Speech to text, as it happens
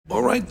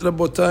right,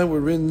 Rabotai,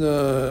 we're in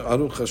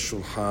Aruch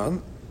HaShulchan.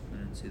 I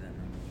didn't see that.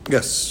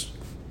 Yes.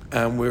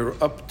 And we're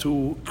up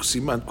to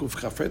Siman Kuf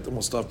Chafet, and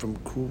we'll start from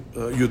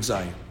Yud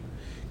Zayin.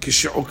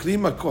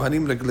 כשעוקרים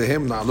הכהנים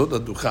רגליהם לעלות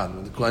לדוכן,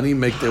 when the Kohanim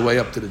make their way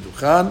up to the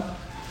דוכן,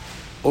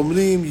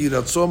 אומרים יהי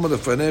רצון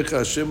מלפניך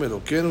השם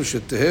אלוקינו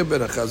שתהא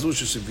ברכה זו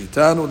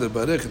שציוויתנו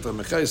לברך את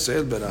עמך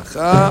ישראל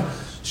ברכה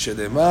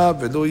שלמה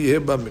ולא יהיה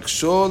בה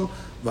מכשול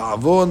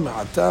ועוון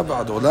מעתה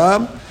ועד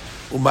עולם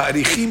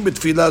ומאריכים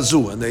בתפילה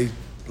זו. And they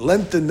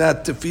lengthen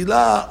that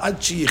תפילה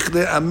עד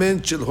שיכלה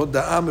אמן של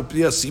הודאה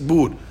מפרי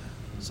הציבור.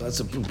 So that's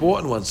an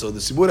important one. So the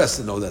Sibur has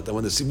to know that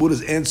when the Sibur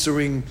is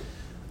answering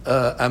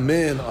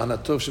Amen on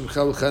Atov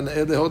Shemcha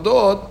V'Chana'eh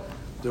Lehodot,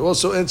 they're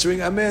also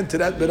answering Amen to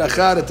that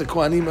Beracha that the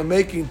Kohanim are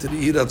making, to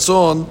the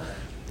Yiratzon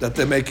that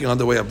they're making on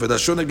the way up.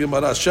 V'Lashon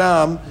HaGemara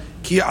Sham,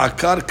 Ki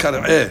Akar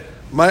Kar'eh,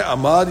 Mai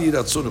Amar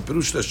Yiratzon,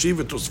 Perush Rashi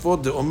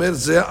V'Tosfot, De Omer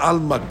Zeh Al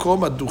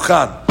Makom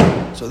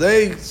HaDuchan. So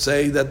they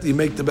say that you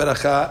make the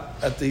Beracha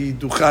at the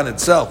Duchan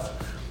itself.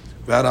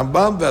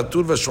 והרמב"ם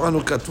והטור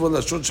והשולחן כתבו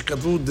לשון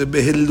שכתבו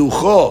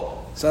דבהלוכו.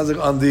 Sounds like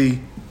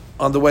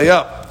on the way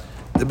up.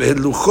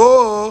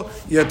 דבהלוכו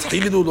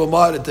יתחילו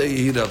לומר את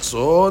היהי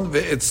רצון,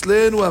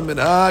 ואצלנו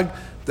המנהג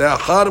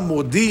לאחר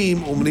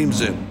מודים אומרים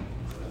זה.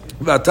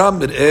 ואתה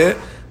מראה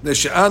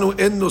שאנו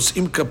אין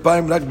נושאים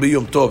כפיים רק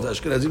ביום טוב.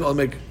 האשכנזים לא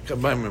make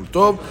כפיים ביום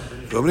טוב,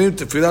 ואומרים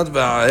תפילת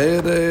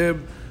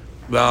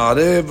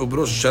והערב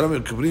ובראש השנה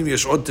מקבלים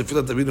יש עוד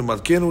תפילת אבינו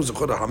מלכנו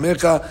זכור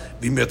רחמך,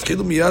 ואם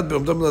יתחילו מיד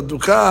בעומדם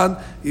לדוכן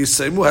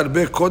יסיימו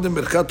הרבה קודם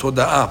ברכת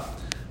הודאה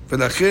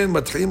ולכן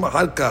מתחילים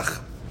אחר כך.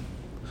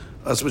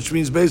 Which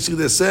means basically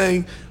they're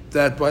saying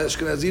that by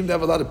Ashkenazim they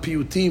have a lot of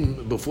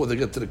piyutim before they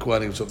get to the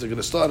Kohanim, so if they're going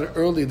to start it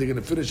early they're going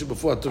to finish it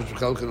before Atov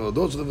Shemcha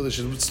V'Chana'eh, so they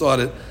should start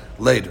it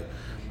later.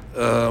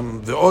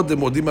 ועוד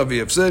מודים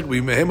אבי הפסק,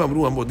 ומהם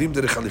אמרו המודים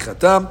דרך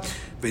הליכתם,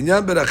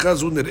 ועניין ברכה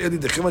זו נראה לי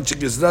דכיוון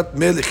שגזרת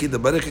מלך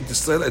ידברך את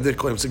ישראל על ידי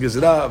כהנים. זה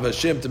גזרה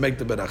והשם to make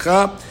the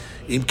ברכה.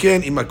 אם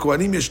כן, אם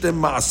הכהנים יש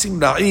להם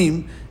מעשים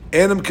רעים,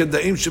 אין הם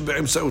כדאים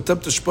שבאמצעותם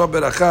תשפע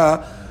ברכה.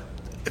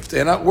 If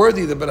they're not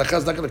worthy, the ברכה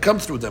is not going to come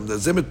through them.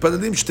 זה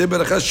מתפללים שתי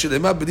ברכה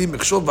שלמה בלי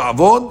מכשול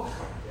ועוון,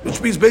 which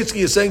means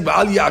basically you're saying,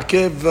 ואל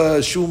יעכב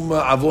שום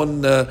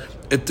עוון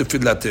את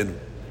תפילתנו.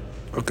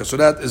 Okay, so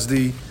that is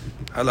the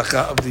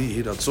halacha of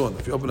the Hiratzon.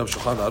 If you open up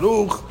Shulchan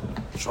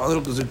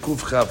Aruch is in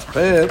Kuf Chaf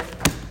Chet,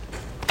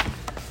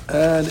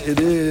 and it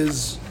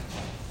is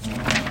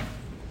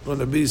going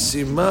to be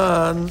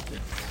Siman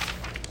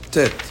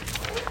Tet,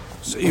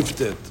 Seif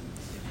Tet.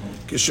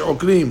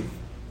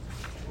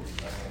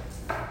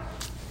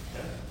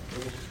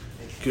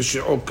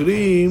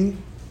 כשעוקרים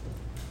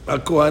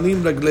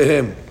הכהנים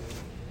רגליהם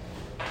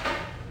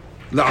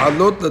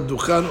לעלות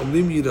לדוכן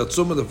אומרים יהי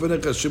רצון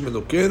מלפניך השם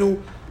אלוקינו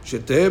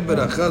שתהא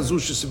ברכה זו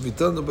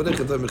שציוויתנו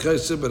לברך את עמך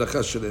ישראל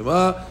ברכה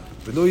שלמה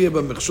ולא יהיה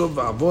בה מכשול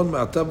ועוון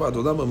מעתה ועד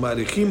עולם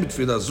ומאריכים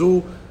בתפילה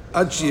זו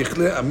עד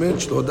שיכלה אמן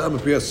של הודאה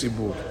מפי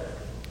הציבור.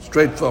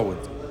 Straight forward.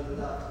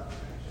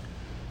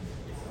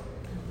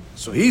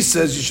 So he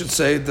says you should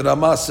say, the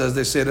Rama says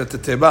they say it at the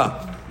Teba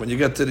when you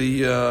get to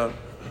the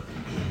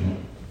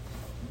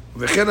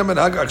וכן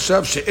המנהג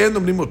עכשיו שאין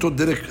אומרים אותו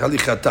דרך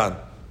הליכתן.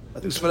 I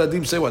think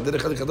Sfaradim say what?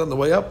 דרך הליכתן, the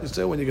way up? You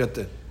say when you get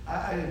there.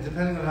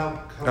 Depending on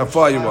how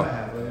far you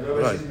are.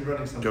 Right.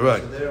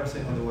 Correct. So there I'm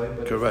saying on the way,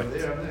 but correct. from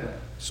there I'm there.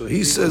 So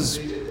he says...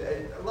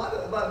 A lot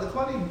of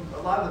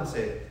them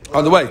say it.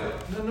 On the way?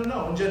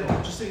 No, in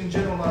general. Just saying in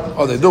general. A lot of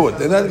Oh, they do it.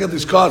 They now got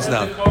these cards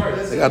now.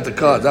 They got the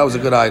cards. That was a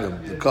good item.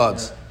 The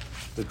cards.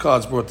 The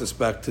cards brought this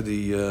back to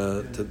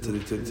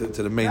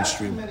the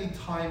mainstream. Not too many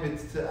time it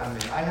to, I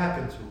mean, I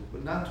happen to,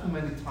 but not too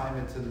many time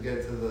it to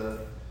get to the,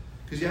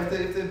 because you have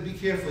to be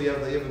careful. You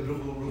have a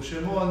Bruch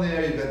Shemo in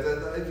there. You got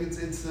that.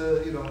 It's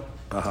you know.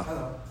 I don't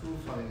know. It's a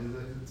little funny.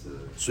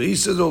 So he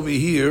says over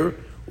here,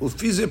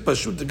 ולפי זה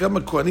פשוט גם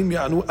הכהנים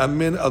יענו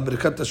אמן על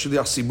ברכת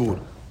השליח ציבור.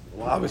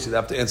 Well, obviously they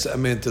have to answer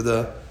amen to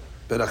the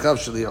ברכה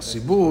של שליח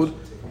ציבור.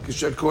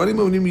 כשהכהנים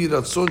אומרים יהי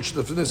רצון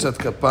שלפני נשיאת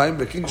כפיים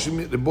וכן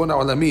כשריבון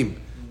העולמים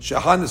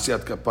שאחר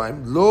נשיאת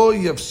כפיים לא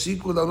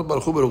יפסיקו לנו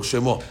ברוך הוא ברוך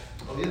שמו.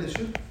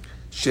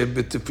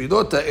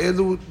 שבתפילות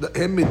האלו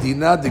הם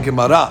מדינה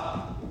דגמרא.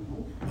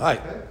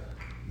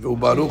 והוא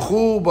ברוך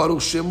הוא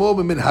ברוך שמו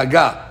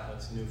במנהגה.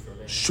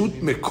 שו"ת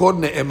מקור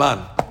נאמן.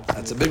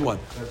 That's a big one.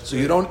 So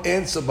you don't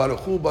answer Baruch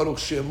Hu, Baruch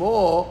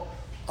Shemo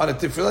on a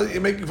tefillah you're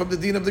making from the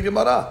deen of the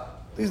Gemara.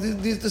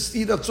 These the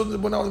seed that Tzon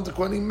Rebunah the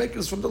Kohanim make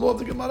is from the law of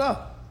the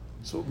Gemara.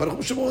 So Baruch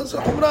Hu Shemo is a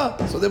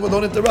Chumrah. So therefore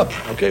don't interrupt.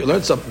 Okay,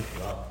 learn something.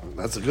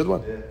 That's a good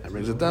one. He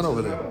brings it down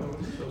over there.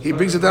 He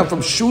brings it down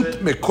from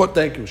Shut Mekor.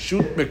 Thank you.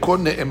 Shut Mekor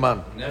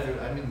Ne'eman. Never.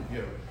 I mean,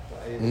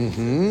 I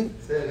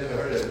never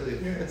heard it.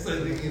 Really, it's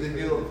like the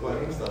deal of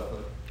Kohanim stuff.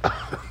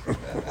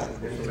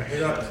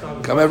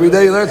 Come every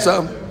day, you learn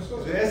something.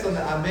 So you asked on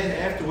the amen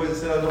afterwards. I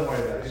said, "Oh, don't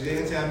worry about it." Because you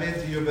didn't say amen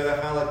to your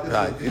beracha like this.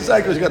 Right.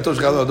 Exactly. You got to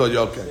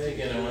you're okay.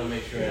 Again, I want to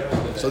make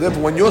sure. So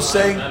therefore, when you're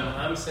saying,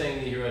 I'm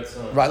saying the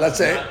Hiratzon. Right. Let's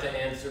say. Not to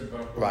answer.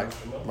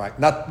 Right.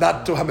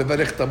 Not to have a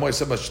berechta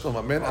moise b'shlom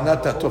amen, and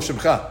not to tov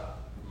shemcha.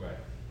 Right.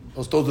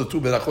 Those are the two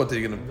berachot that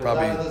you're going to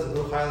probably. I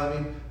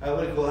mean,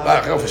 what do you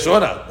call For sure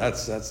not.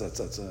 That's. And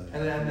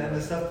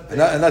the stuff.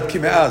 And not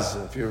kimeaz.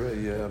 If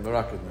you're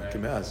Moroccan,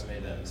 kimeaz.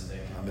 Made that mistake.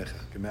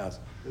 kimeaz.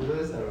 What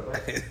is that, Rabbi?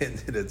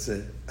 That's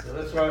it. So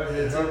that's why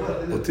it's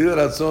אותי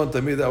רצון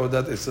תמיד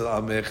עבודת אצל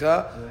עמך,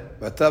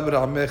 ואתה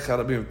ברעמך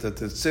רבים,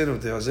 תתצנו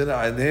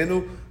ותחזינה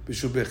עינינו,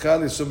 בשובך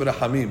לסום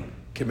רחמים,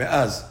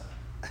 כמאז.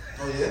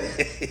 Oh, yeah?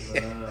 I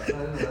didn't know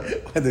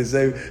that. When they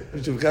say,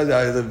 בשובך,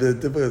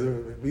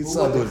 we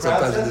saw do it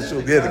sometimes in the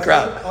shul. Yeah, the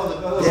crowd.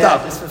 Oh,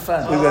 Stop. Just for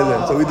fun.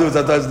 So we do it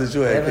sometimes in the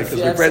shul,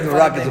 because we pray in the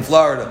Rockets in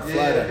Florida.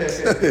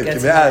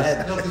 כמאז.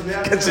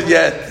 Gets in your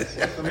head.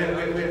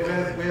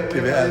 We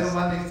have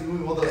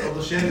all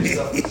the shaming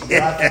stuff.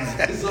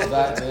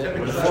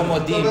 בכל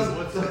מודים.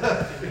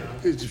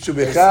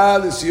 בשובך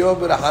לסיום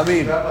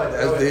ברחמים.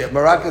 As the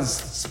Moroccans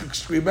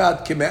scream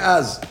out,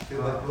 כמאז.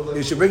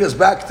 You should bring us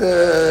back to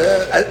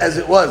as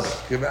it was.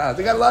 כמאז.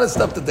 They got a lot of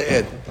stuff that they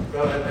add.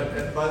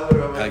 And by the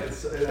way, Rabbi, I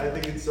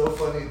think it's so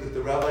funny that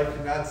the rabbi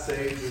cannot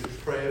say the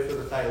prayer for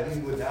the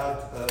Chayalim without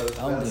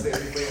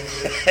saying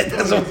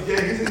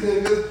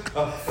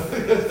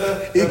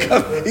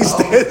He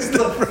stands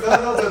there.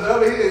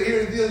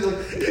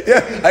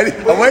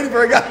 Yeah, I'm waiting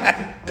for a guy.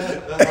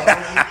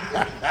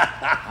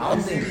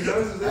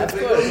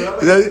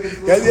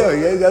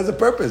 He has a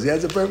purpose. He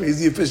has a purpose. He's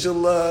the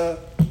official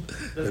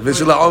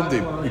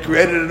Omdim. He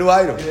created a new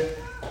item.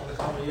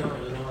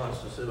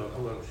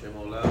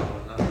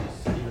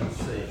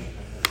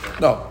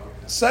 No,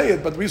 say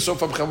it, but we saw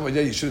from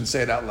Chamayah you shouldn't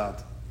say it out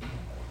loud.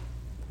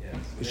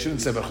 You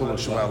shouldn't say Bechul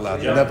Shema out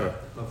loud. Never.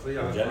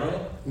 in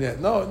general. Yeah,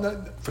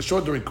 no, for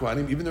sure during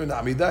Kohanim, even during the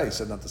Amidah, he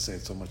said not to say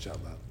it so much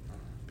out loud.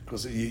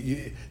 Because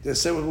they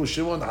say Bechul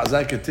Shema, and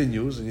Hazai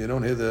continues, and you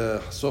don't hear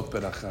the Sof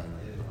Beracha,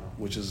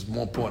 which is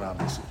more important,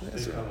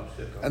 obviously.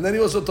 And then he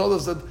also told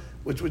us that,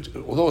 which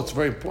although it's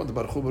very important,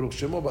 Baruch Hu, Baruch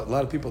Shema, but a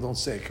lot of people don't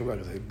say it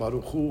correctly. They say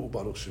Baruch Hu,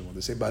 Baruch Shema.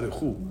 They say Baruch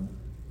Hu.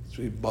 It's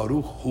really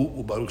Baruch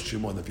Hu, Baruch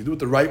Shema. And if you do it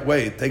the right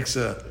way, it takes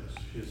a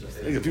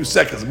few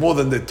seconds, more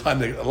than the time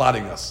they're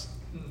allotting us.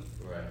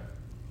 Right.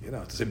 You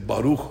know, to say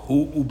Baruch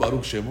Hu,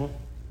 Baruch Shema.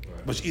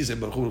 Much easier,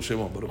 Baruch Hu,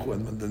 Shema, Baruch Hu,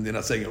 and then you're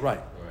not saying it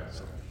right.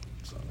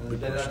 And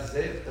then not to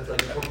say it? That's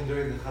like talking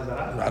during the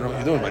Chazarah? I don't.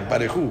 You don't like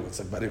Baruch Hu. It's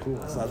like Baruch Hu.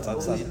 It's not.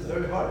 It's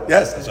very hard.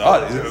 Yes, it's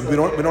hard. We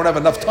don't have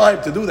enough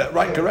time to do that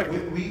right correctly.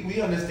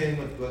 We understand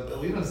what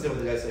we don't understand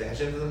what the guys say.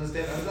 Hashem doesn't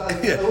understand.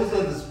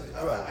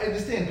 I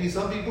understand. Because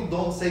some people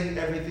don't say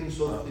everything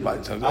so.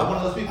 Right. So I'm one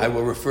of those people. I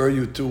will refer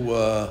you to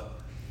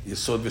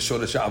Yesod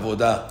V'Shoresh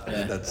Avodah.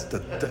 That's the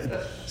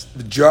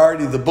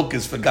majority of the book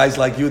is for guys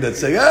like you that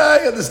say, he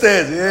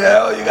understands.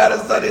 Yeah, you got to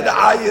study the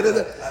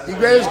ayah. He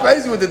was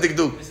crazy with the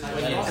dikduk.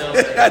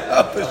 I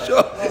know for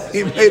sure.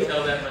 He made.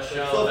 Tell that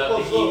Michelle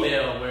about the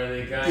email where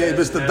the guy. Yeah, he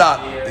missed the dot.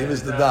 He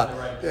missed the dot.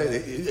 Yeah,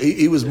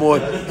 he was more.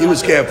 He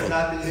was careful.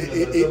 Yeah,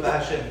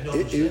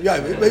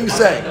 maybe he was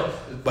saying.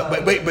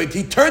 But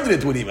he turned it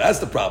into an email. That's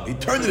the problem. He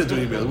turned it into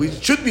an email. We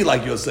should be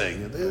like you're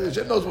saying.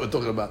 Hashem knows what we're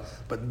talking about.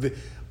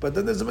 But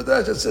then there's a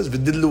midrash that says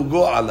v'dillu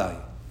go alai.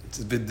 It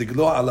says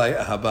v'diglo alai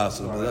ahaba.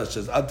 So the midrash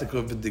says al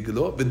tekro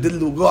v'diglo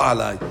v'dillu go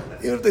alai.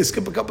 Even if they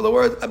skip a couple of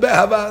words,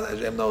 ahaba.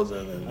 Hashem knows.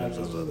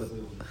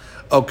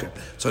 Okay.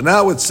 So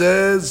now it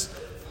says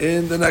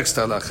in the next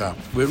halakha.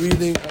 We're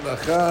reading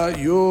halakha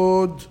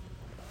yod.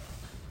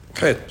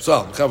 Okay.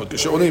 So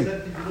כשעולים.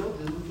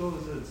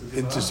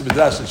 It's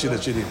midrash in Shira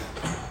Shirim.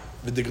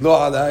 ודגלו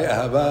עליי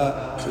אהבה,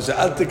 שזה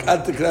אל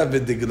תקרא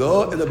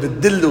ודגלו, אלא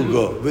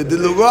ודילוגו.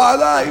 ודילוגו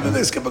עליי, even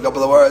they skip a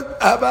couple of words,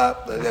 אהבה,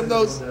 them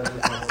knows.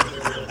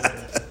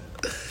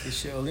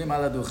 כשעולים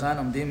על הדוכן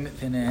עומדים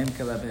פניהם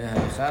כלפי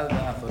ההיכל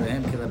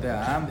ואחוריהם כלפי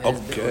העם,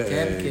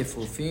 ואצבעותיהם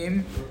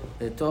כפופים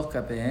לתוך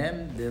כפיהם,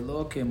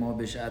 דלא כמו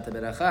בשעת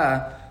הברכה,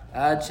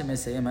 עד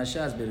שמסיים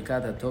הש"ס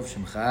ברכת הטוב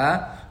שמך,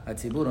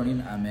 הציבור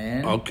עונים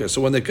אמן. Okay,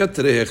 so when they get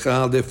to the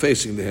Hechal, they're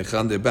facing the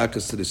Hechal, their back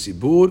is to the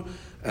Sibur,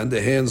 and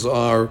the hands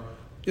are,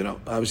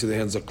 obviously the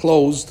hands are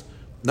closed,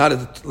 not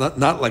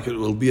like it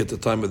will be at the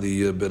time of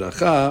the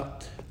Beracha,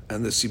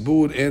 and the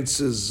Sibur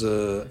answers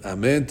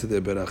Amen to the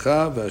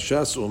Beracha,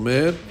 V'Hashas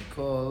Omer,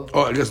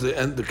 I guess the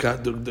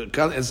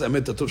Kahal answers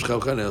Amen to Tov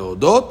Shechavcha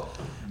Ne'odot,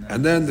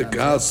 and then the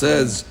Kahal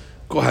says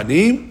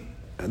Kohanim,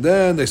 and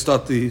then they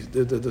start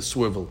the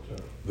swivel.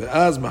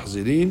 ואז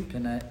מחזירים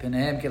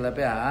פניהם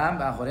כלפי העם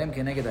ואחוריהם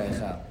כנגד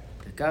ההיכל.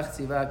 וכך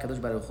ציווה הקדוש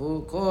ברוך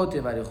הוא, כה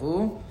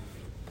תברכו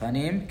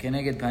פנים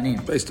כנגד פנים.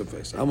 Face to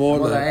face.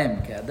 אמור להם,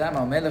 כאדם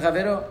האומר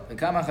לחברו,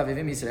 וכמה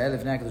חביבים ישראל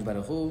לפני הקדוש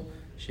ברוך הוא,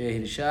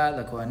 שהרשה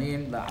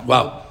לכהנים לעמוד.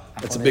 Wow,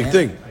 that's a big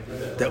thing.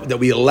 That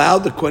we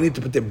allowed the Kohanim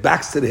to put their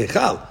backs to the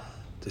Hechal.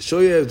 To show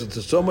you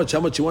so much how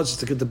much he wants us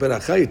to get the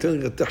Beracha. You're telling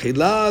the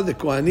Tehillah, the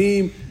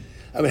Kohanim.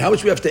 I mean, how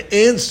much we have to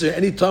answer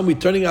anytime we're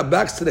turning our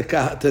backs to the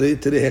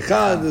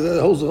Hechal,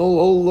 the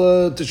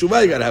whole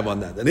teshuvah you got to have on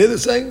that. And here they're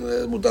saying,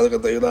 Mutar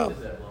Tehillah.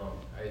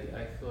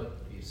 I thought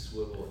you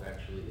swivel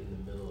actually in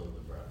the middle of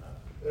the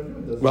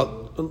bracha. Well,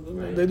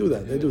 they do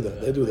that. Are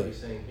you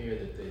saying here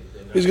that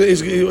they're he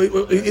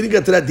didn't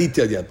get to that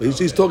detail yet, but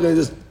he's talking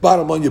just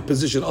bottom line, your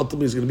position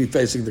ultimately is going to be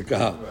facing the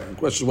kahal. The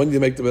question is when you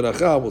make the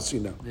beracha, we'll see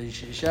now.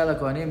 ושאל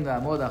הכהנים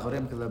לעמוד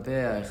אחוריהם כלפי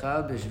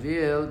ההיכל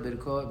בשביל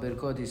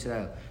ברכות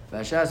ישראל.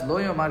 והש"ס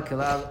לא יאמר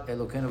כלל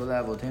אלוקינו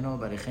ולאבותינו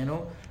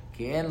ברכנו,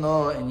 כי אין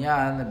לו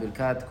עניין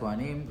לברכת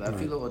כהנים,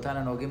 ואפילו אותן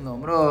הנוהגים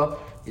לאומרו,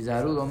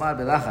 יזהרו לומר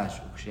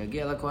בלחש.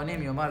 וכשיגיע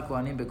לכהנים יאמר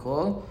כהנים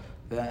בקול,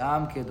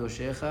 והעם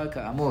קדושך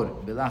כאמור,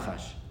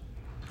 בלחש.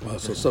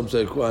 So some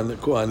say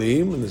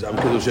Kohanim, and Am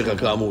Kedoshecha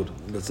Ka'amur.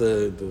 That's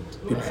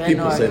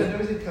people say that.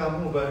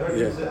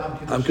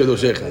 Am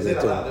Kedoshecha.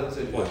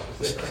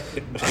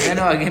 וכן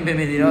נוהגים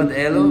במדינות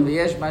אלו,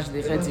 ויש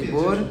משליחי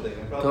ציבור,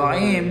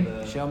 טועים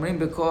שאומרים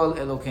בקול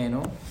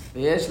אלוקינו,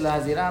 ויש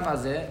להזהירם על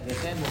זה,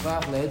 וכן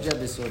מוכרח להג'ה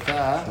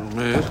בסוטה,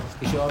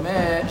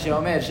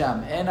 שאומר שם,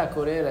 אין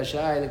הקורא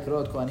רשאי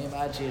לקרוא כהנים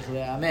עד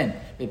שיכלה אמן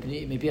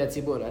מפי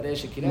הציבור, הרי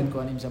שקריאת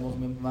כהנים סמוך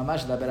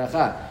ממש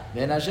לברכה,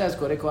 ואין הש"ס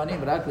קורא כהנים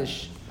רק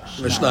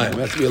לשניים.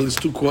 That's at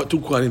least two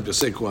Kohanim to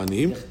say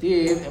Kohanim.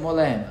 תכתיב אמו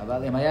להם,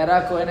 אבל אם היה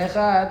רק כהן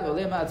אחד,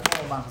 עולה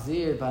מעצמו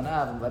ומחזיר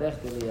פניו ומברך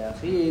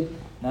ליחיד,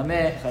 נמה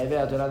חייבי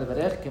התורה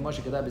לברך, כמו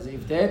שכתב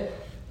בסעיף ט',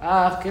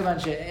 אך כיוון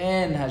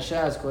שאין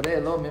הש"ס קורא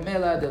לו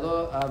ממילא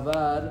דלא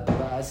עבר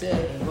ועשה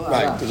אם לא עבר.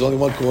 Right, there's only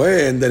one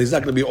Kohen, then he's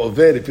not going to be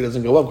over if he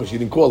doesn't go up because you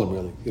didn't call him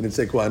really. You didn't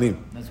say Kohanim.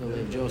 That's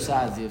what Joe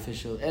Saad, the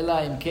official. אלא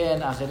אם כן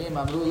האחרים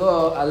אמרו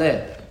לו עלה.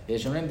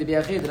 יש אומרים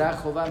ביחיד רק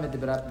חובה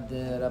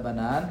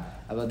מדרבנן,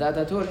 אבל דעת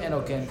הטור אינו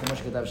כן כמו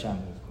שכתב שם.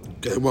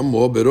 Okay, one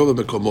more, ברוב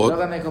המקומות.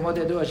 ברוב המקומות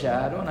ידוע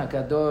שהארון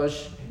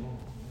הקדוש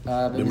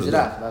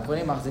במזרח,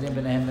 והכהנים מחזירים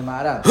ביניהם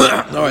למערב. All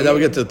right, now we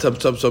get to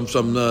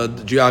some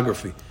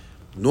geography.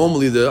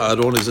 Normally the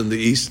Aron is in the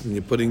east, and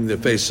you're putting the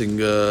facing,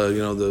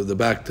 the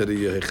back to the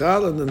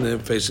Heichal, and then they're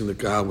facing the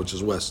Kahal, which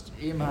is west.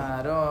 אם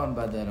הארון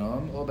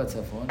בדרום או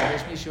בצפון,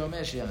 יש מי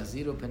שאומר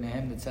שיחזירו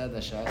פניהם לצד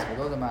הש"ס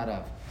ולא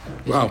למערב.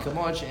 יש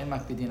מקומות שאין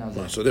מקפידין על זה.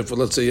 So therefore,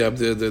 let's say you have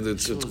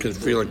it can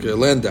feel like a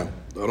land down.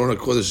 The Aron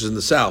HaKodesh is in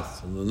the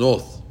south, in the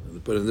north. And they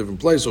put it in a different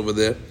place over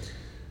there.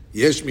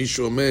 יש מי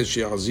שאומר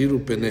שיחזירו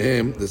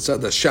פניהם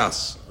לצד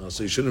הש"ס.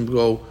 So you shouldn't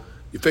go.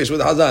 You face where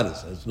the Hazan is.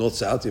 It's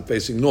north-south, you're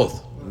facing north.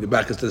 And your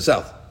back is to the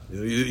south.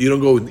 You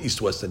don't go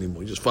east-west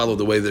anymore. You just follow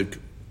the way the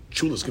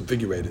chula is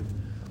configured.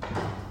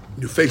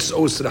 You face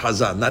always to the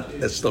Hazan, not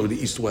necessarily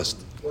the east-west.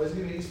 Why is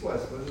it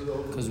east-west?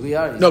 Because we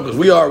are east-west. No, because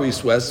we are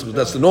east-west. Because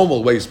that's the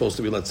normal way you're supposed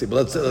to be, let's see. But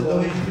let's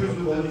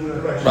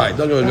right,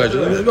 don't go in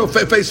direction. Go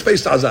face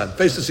the Hazan.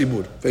 Face the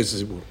Sibur. Face the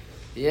Sibur.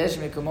 יש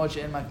מקומות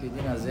שאין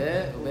מקפידים על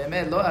זה,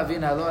 ובאמת לא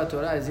אבין הלא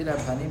התורה הזילה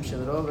בפנים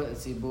של רוב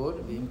הציבור,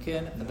 ואם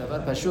כן, הדבר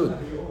פשוט,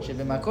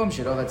 שבמקום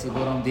שרוב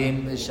הציבור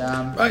עומדים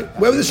לשם... Right,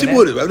 wherever the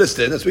Sibur is, wherever they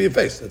stand, that's where you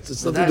face.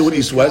 That's nothing to do with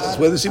east-west, it's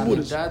where the Sibur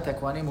is. עמדת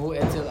הכהנים הוא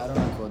אצל ארון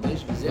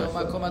הקודש, וזהו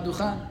מקום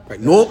הדוכן.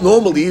 Right,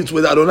 normally it's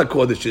where the Aron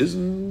HaKodesh is.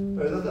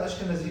 Does the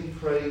Ashkenazim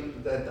pray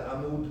that the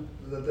Amud,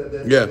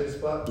 Yeah. the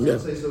spot? Yeah.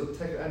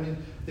 I mean,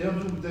 they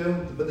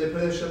don't, but they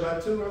pray the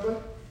Shabbat too, Rabbi?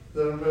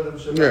 They don't pray the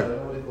Shabbat. Yeah. I don't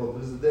know what they call it.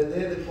 Because they're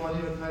not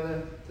even kind of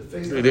to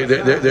face the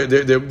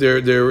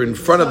Hazan. They're in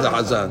front of the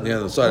Hazan, yeah,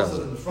 on the side of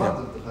Also in it. front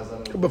of the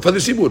Hazan. But for the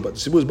Sibur, but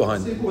the Sibur is behind.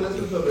 Sibur, that's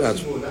what That's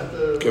Sibur, not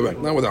the... correct.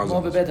 Not with the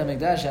כמו Hazan. בבית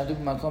המקדש שעמדו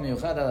במקום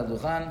מיוחד על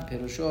הדוכן,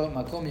 פירושו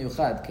מקום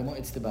מיוחד, כמו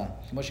אצטבה,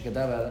 כמו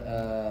שכתב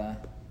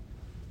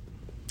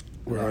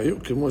Where are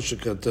you? כמו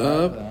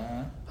שכתב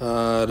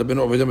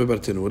רבנו עובדיה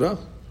בברטנורה.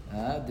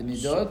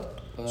 דמידות,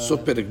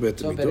 סוף פרק ב'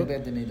 סוף פרק ב'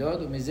 דמידות,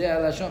 ומזה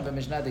הלשון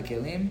במשנה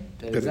דקלים,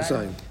 פרק ז',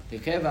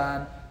 וכיוון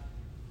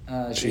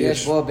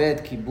שיש בו בית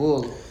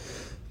קיבול,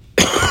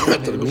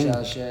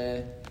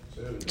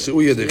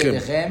 שאו ידיכם.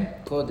 ידיכם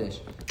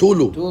קודש.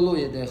 טולו.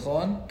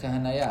 ידיכון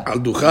כהניה. על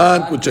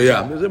דוכן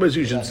קודשיים.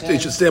 They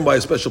should stand by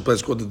a special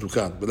place called the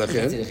דוכן.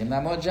 ולכן? צריכים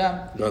לעמוד שם.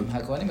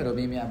 הכהנים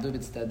מרובים יעמדו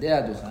בצדדי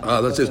הדוכן.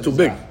 That's it, too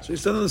big. So you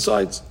stand on the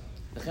sides.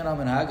 לכן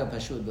המנהג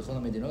הפשוט בכל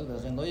המדינות,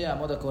 ולכן לא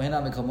יעמוד הכהן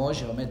על מקומו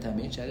שעומד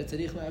תמיד, שהרי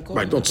צריך לעקוב.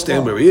 Right, don't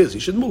stand where he is. He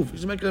should move. He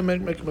should make a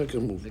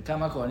move.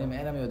 וכמה כהנים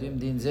אינם יודעים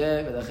דין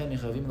זה, ולכן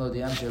מחייבים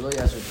להודיעם שלא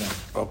יעשו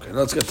כן. Okay,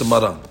 let's get to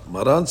Maran.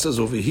 Maran says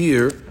over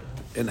here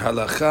in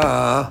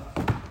Halacha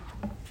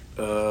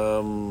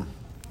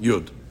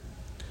Yud.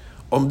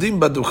 עומדים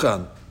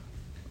בדוכן,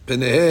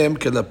 פניהם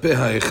כלפי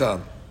ההיכל,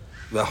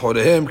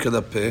 ואחוריהם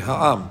כלפי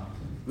העם,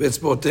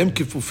 ואצבעותיהם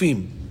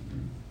כפופים,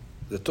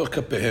 לתוך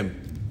כפיהם.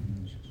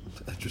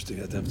 Interesting.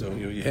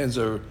 Your hands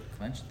are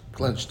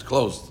clenched,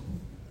 closed.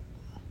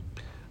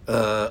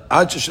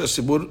 עד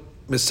שהציבור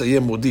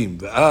מסיים מודים,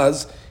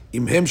 ואז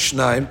אם הם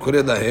שניים קורא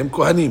להם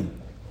כהנים.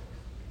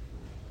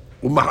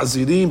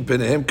 ומחזירים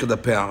פניהם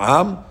כלפי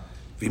העם,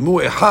 ואם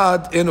הוא אחד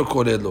אינו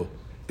קורא לו,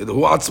 אלא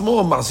הוא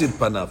עצמו מחזיר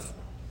פניו.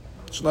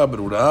 שנה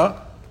ברורה,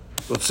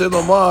 רוצה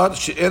לומר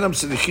שאינם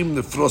צריכים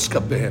לפרוס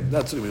כפיהם.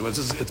 That's what it means.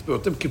 It's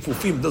באותם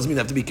כפופים. It doesn't mean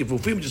they have to be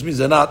כפופים, it just means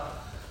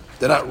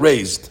they're not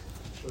raised.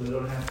 So they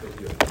don't have to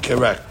do.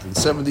 Correct. And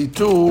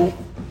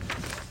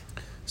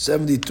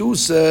 72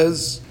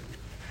 says,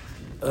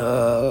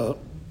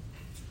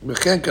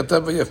 וכן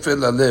כתב היפה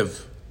ללב,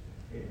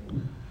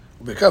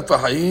 וכף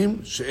החיים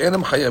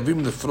שאינם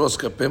חייבים לפרוס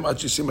כפיהם עד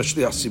שישים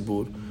השליח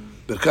ציבור,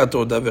 ברכת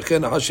תודה,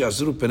 וכן אחר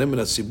שיחזרו פניהם מן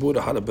הציבור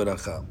אחר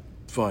הברכה.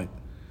 Fine.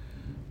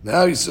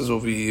 Now he says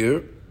over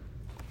here,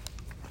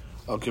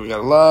 okay, we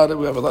have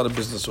a lot of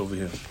business over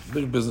here.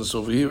 Big business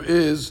over here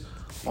is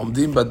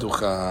עומדים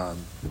בדוכן.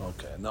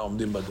 Okay, now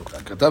עומדים בדוכן.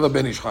 כתב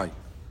הבן איש חי,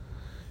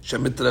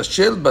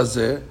 שמתרשל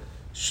בזה,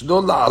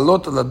 שלא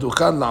לעלות על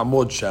הדוכן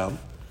לעמוד שם,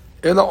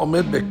 אלא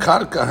עומד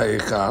בקרקע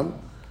ההיכל,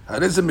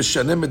 הרי זה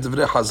משנה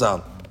מדברי חז"ל.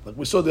 Like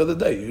we saw the other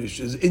day,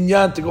 it's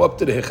inyan to go up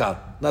to the Hechal,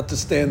 not to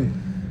stand.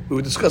 We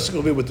were discussing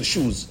over here with the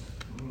shoes.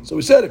 So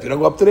we said, if you don't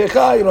go up to the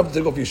Hechal, you don't have to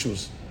take off your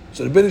shoes.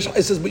 So the Ben Ish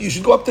Chai says, but you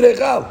should go up to the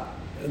Hechal.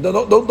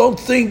 Don't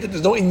think that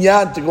there's no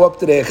inyan to go up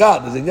to the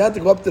Hechal. There's inyan to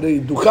go up to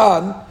the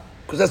Dukhan,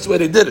 because that's the way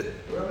they did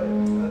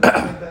it.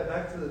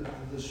 Back to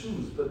the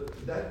shoes, but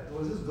that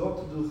was this go up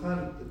to Dukhan.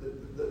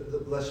 The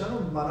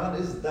Lashon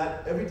Maran is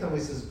that every time he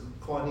says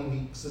Kohanim,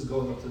 he says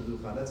going up to the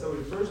Dukhan. That's how he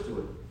refers to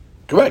it.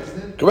 Correct.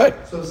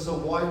 So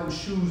why with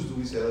shoes do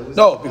we say that?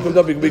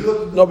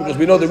 Because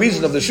we know the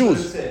reason of the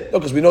shoes. No,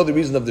 because we know the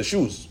reason of the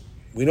shoes.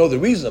 We know the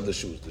reason of the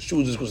shoes. The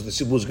shoes is because the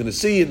Sibur is going to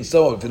see it, and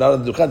so on. If you're not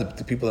on the Dukhan,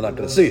 the people are not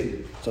going to see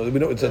it. So we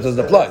know it doesn't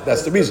apply.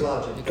 That's the reason.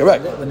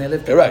 Correct. When they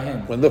lift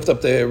Correct. When they lift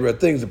up their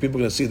things, the people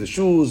are going to see the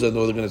shoes, and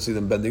they're going to see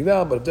them bending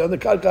down. But if they're on the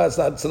Karka, it's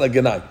not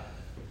Genai.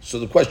 So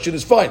the question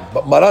is fine.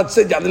 But Maran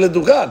said, Ya'adil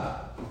Dukhan.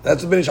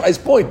 That's the Ben Ish Chai's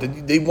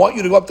point. They want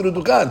you to go up to the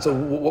Dukhan. So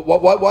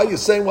why are you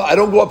saying, well, I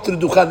don't go up to the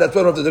Dukhan, that's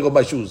why I don't have to take off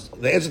my shoes?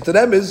 The answer to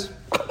them is,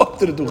 go up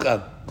to the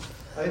Dukhan.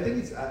 I think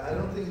it's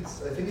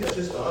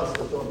just us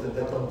that don't do it.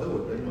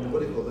 I mean,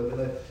 what do you call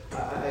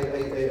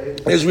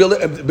it? Israel,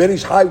 Ben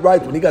Ish Chai,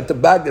 right, when he got to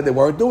Baghdad, they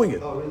weren't doing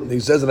it. Oh, really? And he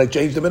says, and I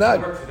changed the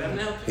minhag. Work for them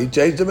now? He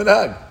changed the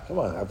minhag. Come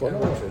on, have fun.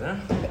 Work for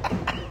them?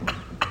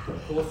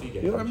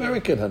 You're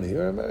American, honey.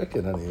 You're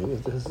American, honey.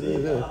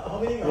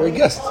 You're a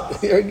guest.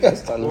 You're a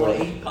guest. I want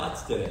to eat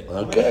pots today.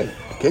 Okay.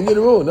 Can you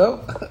do,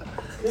 no?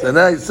 So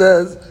now he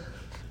says,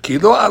 כי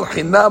לא על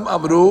חינם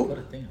אמרו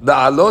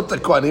לעלות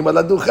הכהנים על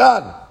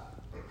הדוכן.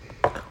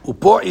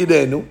 ופה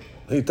עירנו,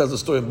 he tells the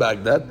story in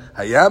Baghdad,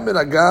 היה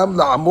מנהגם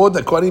לעמוד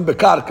הכהנים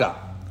בקרקע.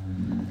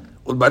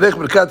 ולברך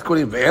ברכת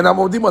כהנים, ואין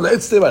עמודים על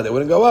העץ טבע, they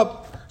wouldn't go up.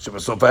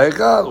 שבסוף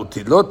ההיכל,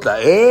 ותהילות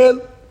לאל,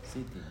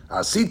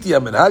 עשיתי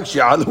המנהג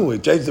שיעלו, he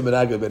changed the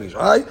מנהג לבן איש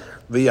חי,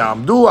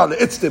 ויעמדו על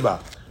העץ טבע,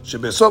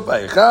 שבסוף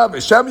ההיכל,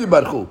 ושם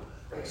יברכו.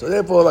 So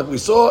therefore, like we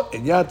saw,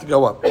 עניין to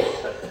go up.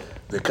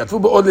 וכתבו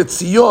בעוד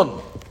לציון,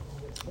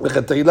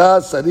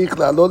 וכתחילה צריך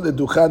לעלות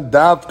לדוכן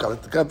דווקא,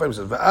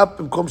 ואף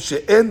במקום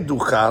שאין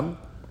דוכן,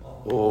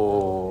 now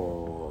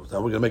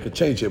we're going to make a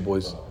change here,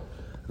 boys.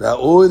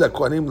 ראוי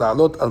לכהנים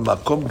לעלות על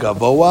מקום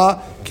גבוה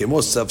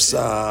כמו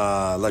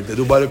ספסל, like they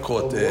do by the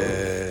court.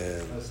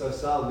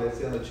 Sal, they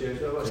sit on the chair.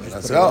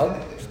 That's all.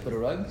 Just put a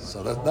rug?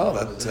 So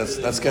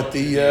let's get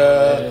the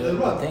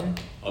Thing?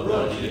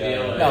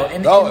 No,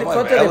 in the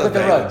Kotel they put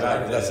the rug.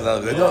 That's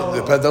another.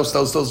 Those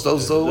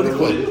what do you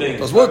call it?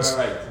 Those woods.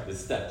 Right, the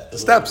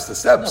steps. The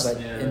steps. No,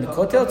 but in the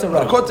Kotel it's a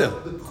rug. Kotel.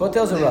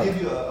 Kotel's a They rug.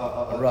 give you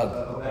A rug.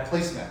 a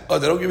placemat. Oh,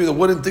 they don't give you the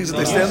wooden things that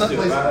they stand on?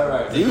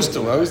 Right. They used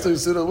to. I used to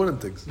see the wooden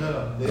things.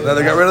 No. And then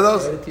they got rid of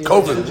those?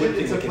 COVID.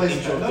 It's a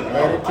placemat.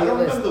 No. I don't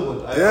remember the wood.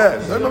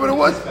 Yeah, I remember the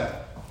wood.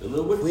 The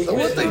little wood. The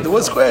wood thing, the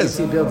wood squares.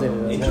 He built it.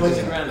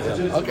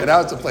 Okay,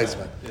 now it's a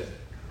placemat.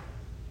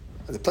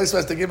 The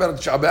placemats they give out on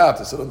Shabbat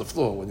to sit on the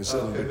floor when you sit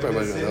on the big prayer.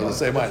 They're the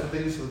same height.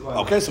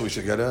 Okay, so we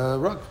should get a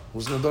rug.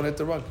 Who's going to donate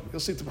the rug? You'll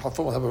see.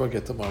 Halfon will have a rug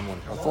here tomorrow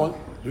morning. Halfon,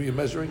 do your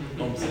measuring.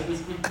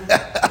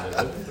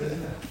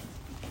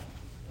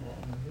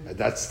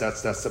 That's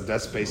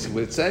basically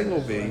what it's saying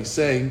over here. He's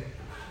saying,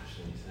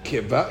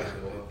 kiva.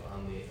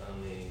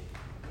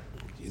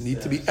 You need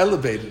to be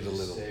elevated a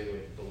little.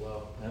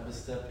 Have a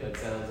step. It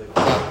sounds like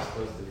you're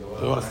supposed to go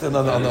up. You want to stand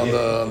on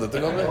the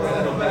thing over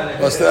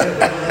there? What's that?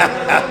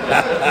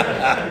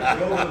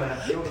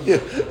 You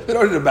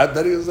don't need a mat,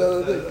 Betty. Is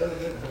that the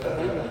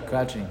thing?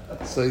 Crouching.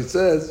 So he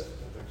says,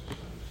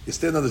 you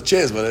stand on the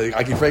chairs, but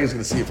Aki Frank is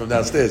going to see you from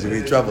downstairs. You're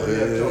in trouble.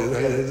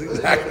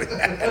 Exactly.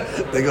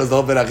 There goes the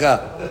whole beracha.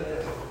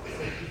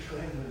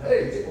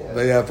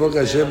 ויהפוך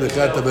השם לך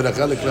את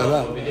הברכה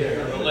לקללה.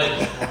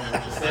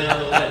 Stand on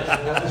the ledge.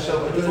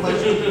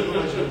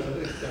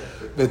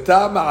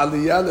 וטעם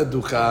העלייה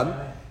לדוכן,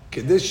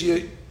 כדי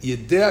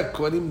שידי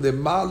הכהנים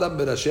למעלה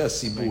מראשי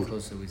הסיבור.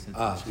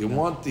 You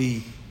want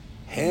the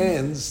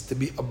hands to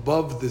be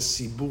above the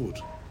sibur.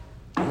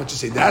 I want you to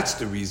say that's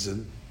the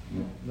reason.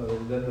 No,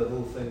 then the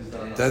little thing's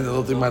down. Then the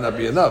little thing might not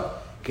be enough.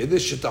 כדי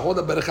שתעמוד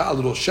הברכה על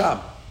ראשם.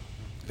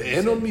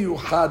 ואינו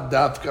מיוחד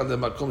דווקא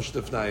למקום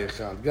שלפני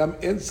ההיכל. גם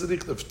אין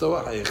צריך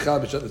לפתוח ההיכל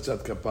בשעת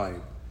נשיאת כפיים.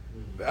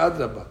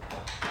 ואדרבה.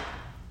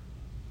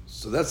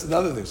 So that's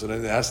another thing. So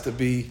then it has to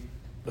be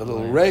a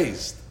little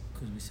raised.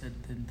 Because we said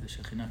then the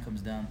Shekhinah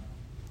comes down.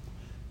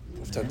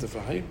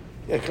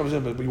 Yeah, it comes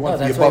in, but we want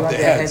to be that's why above you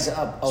the want heads.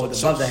 up. Oh,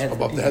 above the heads of the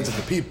above the heads of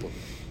the people.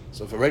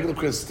 So if a regular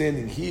person is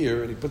standing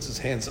here and he puts his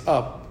hands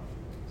up,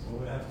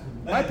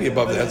 might be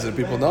above the heads of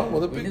the people, no?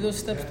 Will it We need be? those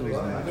steps to it.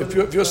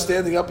 If you're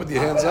standing up with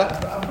your hands up,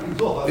 I'm pretty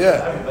tall.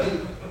 Yeah. Everybody.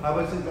 How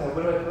about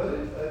where do I put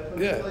it?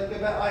 Yeah. Like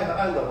about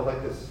eye level,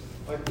 like this.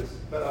 Like this.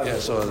 Yeah,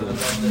 so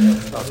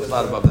not a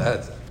lot above the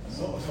head.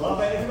 So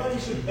everybody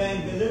should bang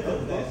the little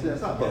Yeah, bit.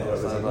 it's not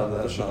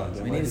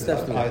bad. We need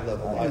steps to High it.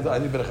 level. I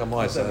need better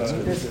chamois, so that's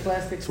good. This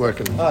plastic. It's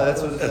working. Ah,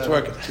 that's what It's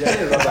working.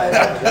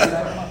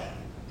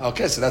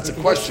 Okay, so that's a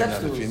question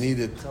then, if you need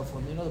it. So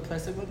from, you know the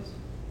plastic ones?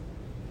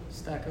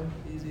 Stack them,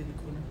 easy in the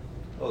corner,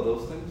 Oh,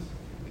 those things?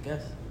 I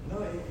guess. No,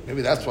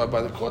 Maybe that's why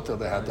by the Kotel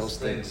they had those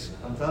things.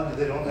 I'm telling you,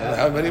 they don't Do have.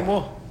 they have any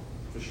more?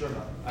 For sure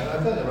not.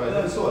 I'm telling you, right?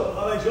 I saw it.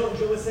 all right,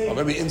 Joe was saying. Or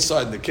maybe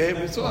inside in the cave?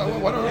 It's all- I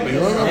don't remember. You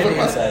Maybe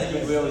remember?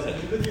 inside. We always had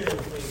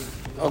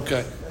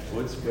Okay.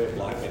 wood square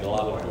blocking a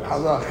lot of doors.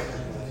 Halach.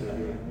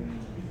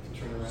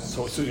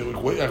 So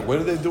what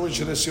do they do in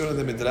Shirei Sion in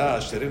the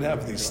Midrash? They didn't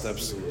have these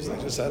steps.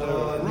 They just had a Now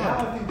rug.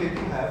 I think they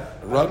do have.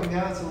 A rug? I think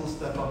now it's a little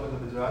step up in the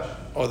Midrash.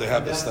 Oh, they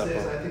have the step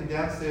Downstairs, up. I think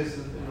downstairs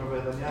in Rabbi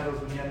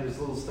Laniado's Minyan, there's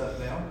a little step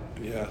now.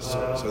 Yeah, so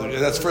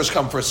that's first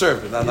come, first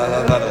served. Not It's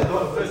like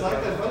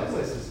that in other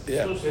places.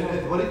 Yeah.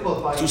 What do you call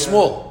it? By, Too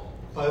small.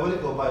 By what do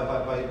you call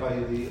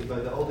it? By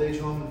the old age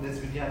home in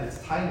Minyan, it's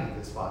tiny,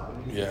 the spot.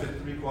 When you Yeah.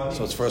 fit 3 Kohanim.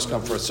 So it's first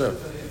come, first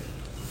served.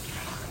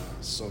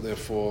 So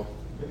therefore,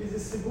 Maybe the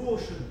Sibur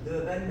should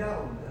bang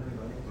down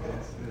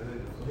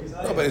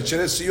everybody. no, but in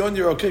Shirei Sion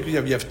you're okay because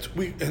you have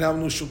in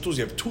Amnu Shultuz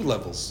you have 2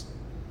 levels.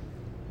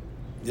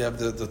 You have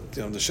the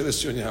Shirei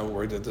Sion you have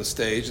where the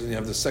stage, and then you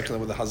have the second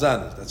level with the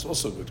Hazan. That's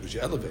also good because you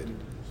elevated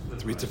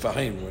 3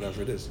 tefahim,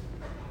 whatever it is.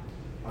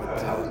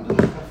 How do we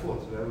do it? How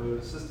forth? Do we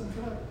have a system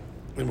for that?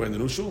 Anyway, in the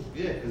new shul?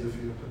 Yeah, because if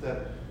you put that,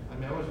 I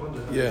mean, I always wonder.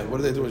 How Yeah, what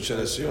do they do in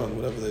Shirei Sion?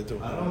 Whatever they do,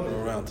 I don't know.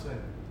 they're around.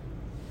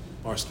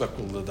 Our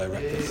respectful Yeah,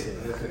 directors.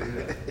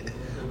 yeah.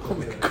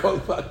 מכל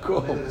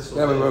מקום.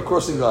 Yeah, but we're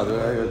crossing God,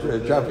 we're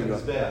trapping God.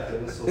 It's bad.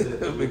 It was so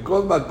bad.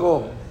 מכל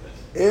מקום,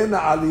 אין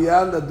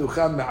העלייה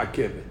לדוכן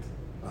מעכבת.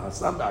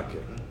 סתם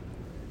מעכבת.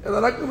 אלא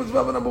רק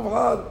במצווה בין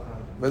המובחר.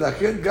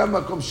 ולכן גם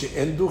מקום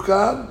שאין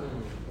דוכן,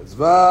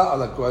 מצווה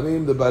על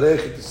הכהנים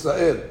לברך את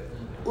ישראל.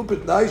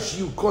 ובתנאי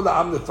שיהיו כל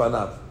העם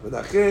לפניו.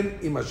 ולכן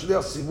אם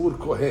השליח ציבור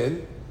כהן,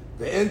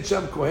 ואין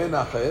שם כהן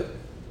אחר,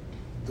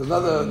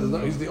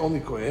 he's the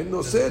only כהן,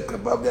 נושא את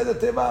כפיו ליד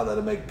התיבה, let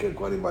him make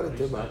כהנים by the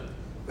תיבה.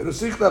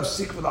 ונוסיף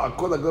להפסיק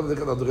ולעקול לגלוב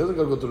ולכת לדוכן, זה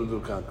גלגות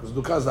לדוכן, כי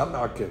דוכן זה עם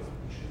מעכב.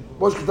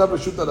 כמו שכתב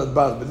פשוט על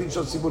הדבר, בדין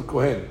שם ציבור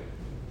כהן.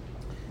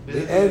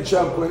 ואין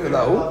שם כהן אלא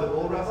הוא.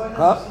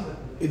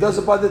 He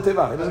doesn't buy the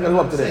teva. He doesn't go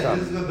up to the This top.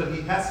 is good, but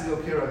he has to go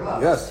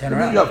Kiraglav. Yes. Turn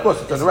around. Yeah, of course,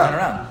 turn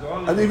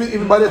around. And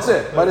even by the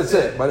tzeh, by the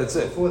tzeh, by the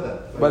tzeh. Before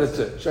that. by the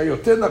tzeh.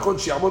 שהיותר נכון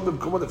שיעמוד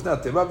במקומות לפני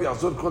התיבה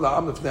ויחזור כל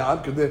העם לפני העם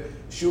כדי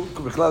שיהיו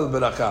בכלל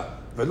ברכה.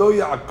 ולא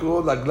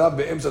יעקרו לגליו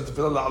באמצע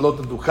התפילה לעלות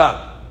לדוכן.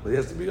 But he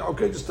has to be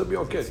okay, just to be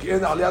okay. כי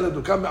אין העלייה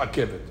לדוכן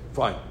מעכבת.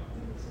 Fine.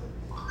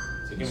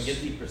 So can we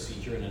get the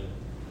procedure in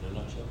a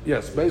nutshell?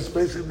 Yes,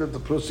 basically the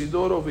procedure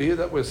over here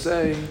that we're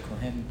saying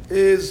Kohen.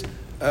 is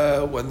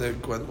when they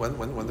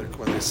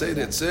say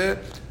the tzeh,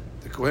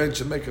 the Kohen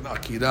should make an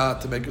akira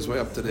to make his way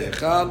up to the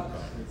Echal.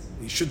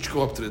 He should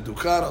go up to the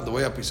Dukhan. On the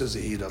way up, he says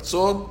Yehi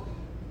Ratzon.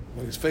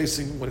 When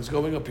he's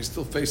going up, he's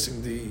still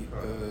facing the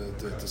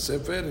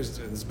Sefer.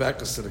 His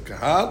back is to the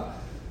Kahal.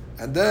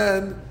 And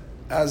then,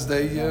 as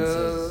they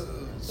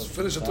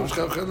finish the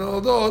Tushcha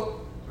Odot,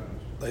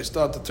 they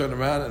start to turn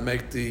around and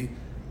make the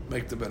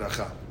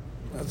beracha.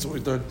 That's what we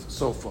learned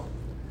so far.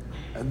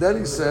 And then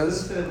he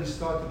says, we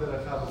start the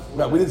Beracha before.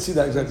 no, we didn't see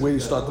that exact way you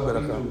start the What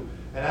we beracha. do.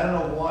 And I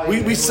don't know why.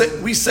 We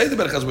say the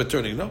beracha as we're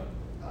turning, no?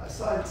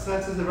 That's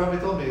what the Rabbi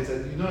told me. He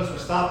said, you notice we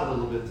stop a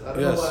little bit. I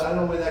don't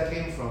know where that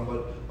came from,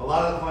 but a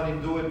lot of the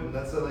Kohanim do it, and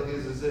that's like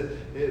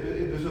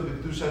it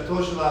would do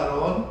Shatosh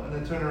Aron and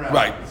then turn around.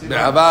 Right. See,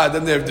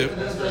 Then they're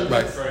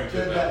right.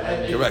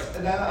 Correct.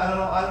 And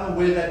I don't know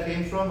where that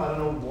came from. I don't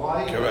know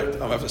why.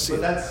 Correct. I'll have to see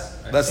But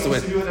it. That's the way.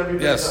 seems to be what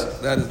everybody Yes, does.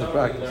 that is the Thought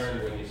practice. we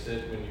learned when you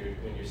said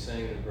when you're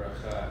saying the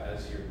bracha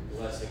as you're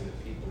blessing the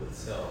people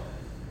itself.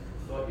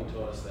 I thought you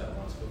taught us that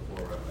once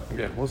before.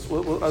 Yeah,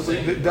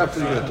 we're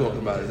definitely going to talk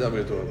about it.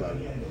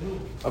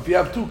 If you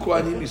have two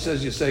Kohanim, he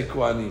says you say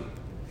Kohanim.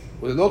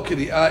 וללא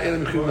קריאה אין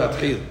הם יכולים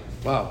להתחיל.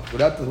 Wow,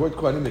 without the word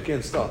Kohanim they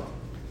can't start.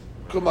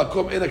 כל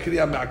מקום אין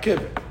הקריאה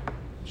מעכבת.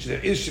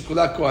 שעיר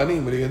שכולה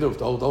כהנים, what are you going to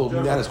do? The whole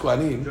בניין is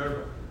כהנים.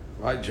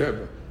 Right,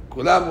 Jerba.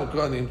 כולם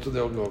כהנים, so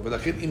they'll go.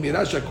 ולכן אם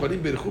יראה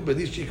שהכהנים בירכו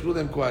בלי שיקראו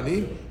להם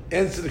כהנים,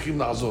 אין צריכים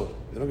לעזור.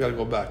 They don't gotta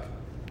go back.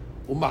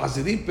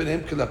 ומחזירים פניהם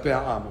כלפי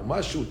העם.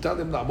 ומה שהותר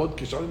להם לעמוד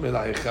כשעולים אל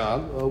ההיכל,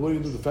 what do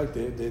you do the fact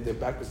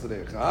they back to the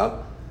ההיכל?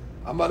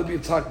 אמר רבי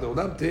יצחק,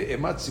 לעולם תהיה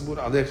אימת ציבור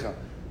עליך.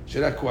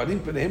 שהכהנים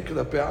פניהם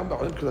כלפי העם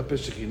והעולים כלפי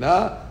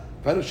שכינה,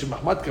 והיינו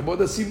שמחמד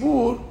כבוד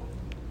הציבור,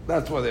 that's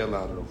why they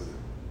allowed it over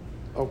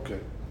there. Okay.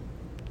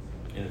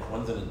 And if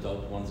one's an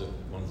adult, one's a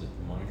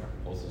minor,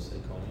 also say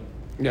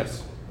Kohanim?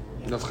 Yes.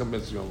 נפח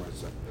חמש יום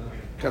רצה.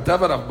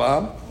 כתב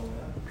הרמב"ם,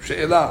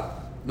 שאלה,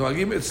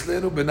 נוהגים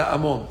אצלנו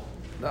בנעמון.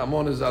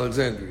 נעמון is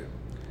אלכסנדריה.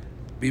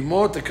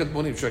 בימות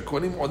הקדמונים,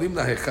 שהכהנים עולים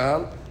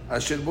להיכל,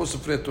 אשר בו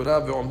ספרי תורה,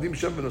 ועומדים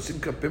שם ונושאים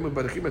כפיהם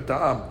ובריחים את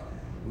העם.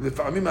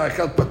 ולפעמים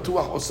ההיכל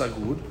פתוח או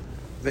סגור,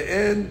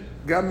 ואין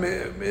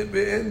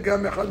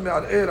גם אחד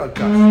מערער על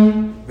כך.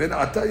 ואין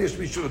עתה יש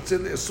מי שרוצה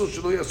לאסור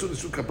שלא יעשו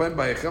נישוי כפיים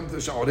בהיכל,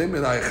 מפני שהעורם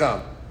אל ההיכל.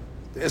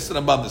 The Esther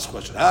Rambam this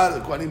question.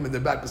 The Kohanim in the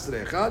back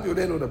בסתרי אחד,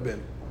 יולנו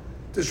רבנו.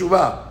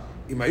 תשובה,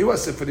 אם היו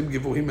הספרים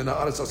גבוהים מן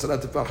הארץ 10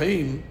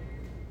 טפחים,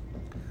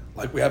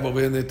 like we have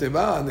over in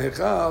התיבה,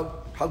 ההיכל,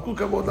 חלקו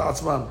כבוד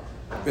לעצמם.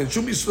 ואין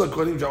שום איסור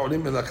לכהנים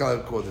שהעולים אל ההיכל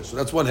הקודש. So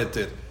that's one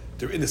heter.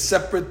 They're in a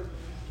separate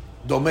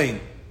domain,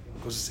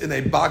 because it's in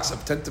a box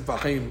of 10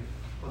 tefachim.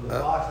 Well, the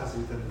box has to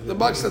be 10 tefachim. The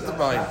box is 10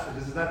 tefachim.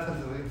 This is not 10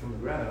 tefachim from the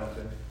ground, I don't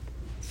think.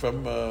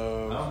 From, I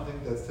don't think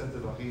that's 10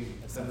 tefachim.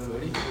 That's not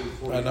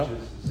 40 I know.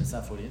 inches. It's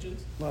not 40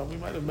 inches? well, we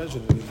might have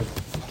measured it even.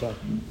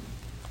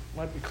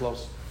 Might be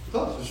close.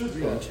 Close, it should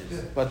be. 3 Yeah.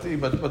 inches.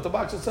 But the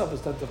box itself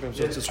is 10 tefachim,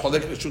 so it's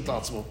cholek reshut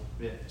la'atzmo.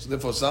 Yeah. So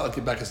therefore, it's not like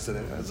a back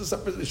today. It's a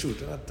separate issue.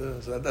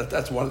 So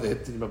that's one of the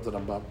hittim of the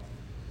Rambam.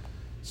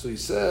 So he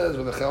says,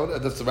 well,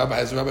 that's the rabbi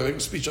has a rabbi making a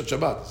speech on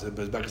Shabbat. He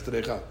said, back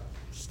today,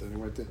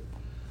 standing right there.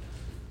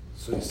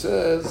 So he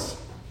says,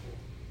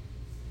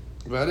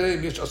 והרי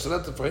יש 10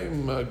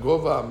 טפחים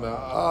גובה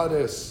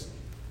מהארץ.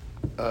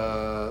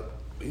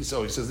 He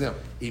says now,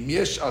 אם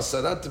יש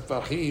 10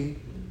 טפחים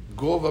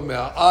גובה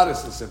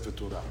מהארץ לספר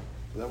תורה.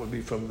 That would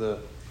be from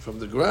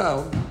the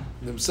ground.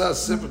 נמצא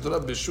ספר תורה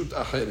בשו"ת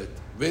אחרת,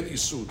 ואין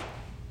איסור.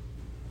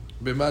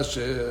 במה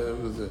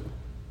שזה.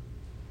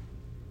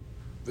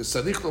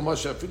 וצריך לומר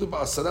שאפילו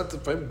ב10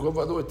 טפחים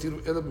גובה לא התירו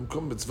אלא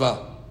במקום מצווה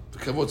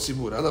וכבוד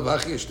ציבור. אלא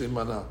ואחי יש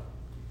להימנע.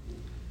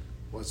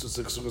 Well, so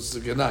it's a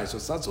genai. So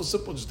it's not so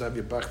simple just to have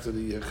you back to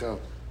the Yechal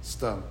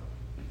stam.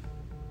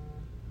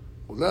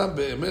 Ulam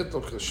be'emet lo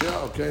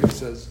chashia, okay, he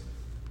says,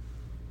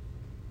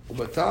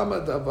 ובטעם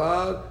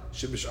הדבר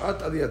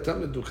שבשעת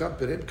עלייתם לדוכן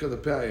פירים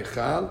כלפי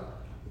ההיכל,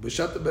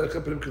 ובשעת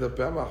הברכה פירים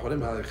כלפי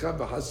מאחורים ההיכל,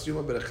 ואחר סיום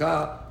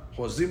הברכה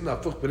חוזרים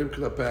להפוך פירים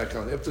כלפי ההיכל.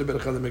 After the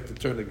ברכה they make the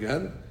turn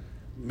again,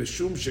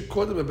 משום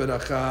שקודם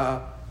הברכה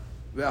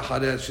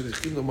ואחריה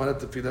שצריכים לומר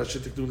התפילה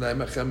שתקנו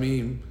להם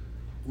החמים,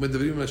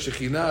 ומדברים על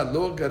השכינה,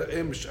 לא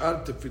גרעם שאר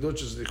תפילות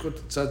שזריחות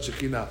לצד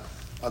שכינה.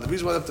 The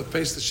reason why they have to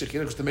face the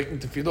shekhinah is they're making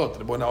tefillot,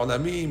 they're going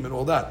olamim and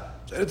all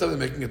that. So anytime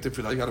they're making a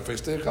tefillah, you got to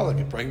face the Eichel, like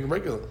you're praying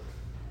regular.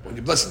 When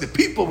you're blessing the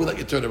people, we let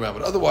you turn around.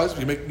 But otherwise, if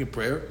you're making a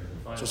prayer,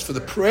 so it's for the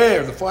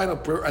prayer, the final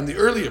prayer, and the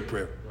earlier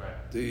prayer.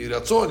 The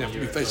Ratzon, you have to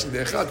be facing the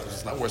Eichel, because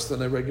it's not worse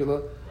than a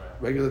regular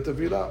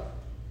tefillah.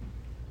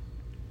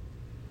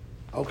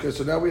 Okay,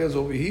 so now we have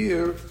over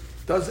here,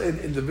 does an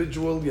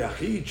individual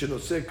yachid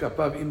shenose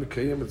kapav im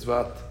mekayem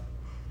mitzvat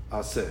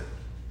aseh?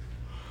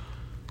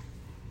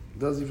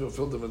 Does he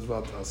fulfill the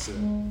mitzvat aseh?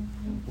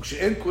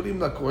 וכשאין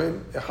קוראים לכהן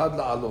אחד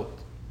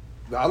לעלות,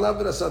 ועליו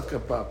ונשאת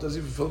כפיו, does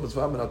he fulfill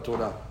mitzvah מן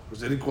התורה? Because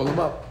they didn't call him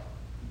up.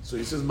 So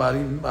he says,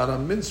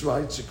 Maram Mintz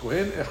writes,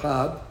 שכהן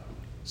אחד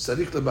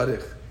צריך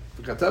לברך.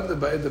 וכתב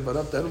לבעד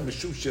דבריו, תהיינו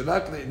משום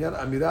שרק לעניין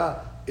אמירה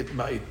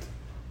אתמאית.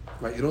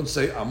 Right, you don't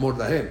say אמור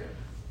להם.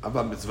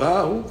 אבל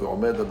מצווה הוא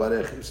ועומד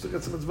לברך, הוא צריך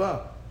את המצווה.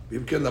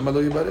 ואם כן, למה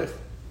לא יברך?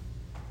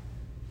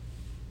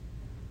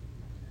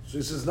 So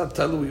he says, not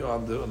תלוי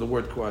on the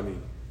word כהנים.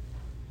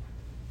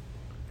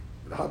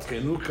 ולחת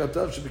חינוך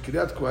כתב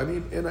שבקריאת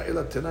כהנים אין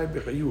אלא תנאי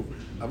בחיוב,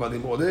 אבל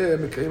אם עולה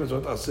מקיים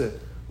מצוות עשה,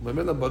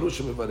 וממנה ברור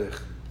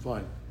שמברך.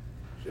 Fine.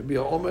 שבי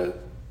העומד,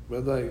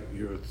 ודאי,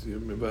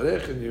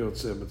 מברך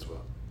ויוצא מצווה.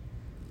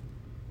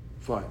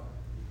 Fine.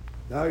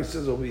 Now he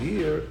says over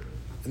here,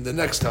 in the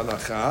next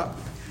halakha,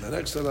 the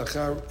next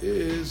halakha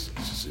is,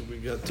 let's see if we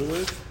get to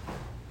it.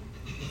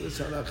 This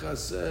halakha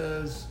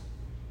says,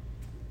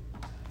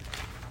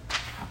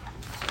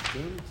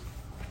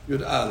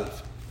 Yud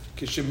Aleph,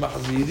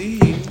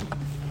 כשמחזירים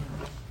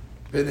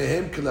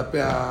ביניהם כלפי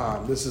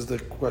העם. This is the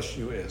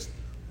question you asked.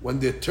 When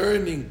they're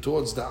turning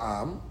towards the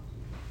Am,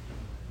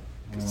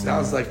 it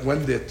sounds like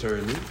when they're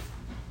turning,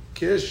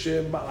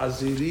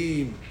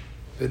 כשמחזירים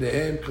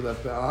ביניהם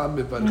כלפי העם,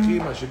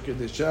 מברכים אשר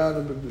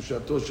קדשנו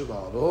בקדושתו של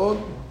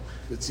אהרון,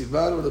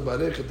 וציוונו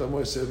לברך את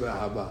עמו ישראל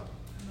באהבה.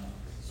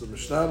 So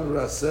Mishnah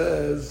Berurah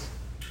says,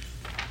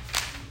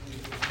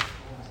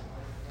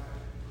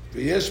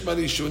 ויש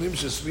מהראשונים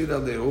שסביר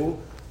עליהו,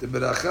 את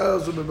הברכה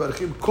הזו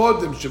מברכים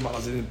קודם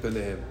שמחזירים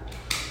פניהם,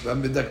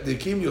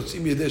 והמדקדקים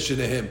יוצאים ידי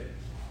שניהם.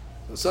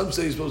 So some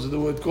say you're supposed to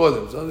do it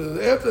קודם, some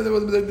say after they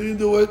מדקדקים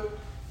do it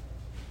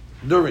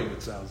during,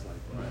 it sounds like.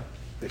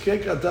 וכן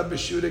כתב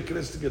בשיעורי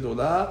כנסת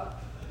גדולה,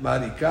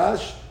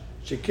 מעריקש,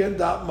 שכן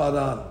דעת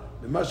מרן,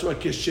 ומה שהוא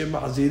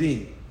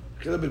כשמחזירים,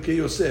 אחרי ברכי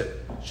יוסף,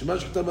 שמה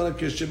שכתב מרן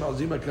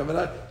כשמחזירים,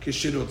 הכוונה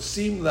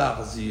כשרוצים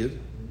להחזיר,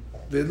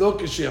 ולא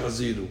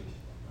כשיחזירו.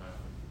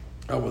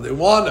 Well, they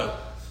want to,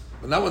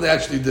 but not when they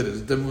actually did it.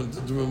 It's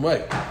a different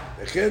way.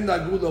 וכן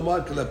נהגו לומר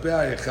כלפי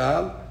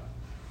ההיכל,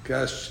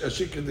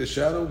 כאשר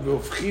קדשנו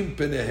והופכים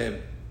פניהם.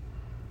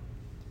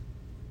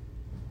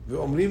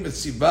 ואומרים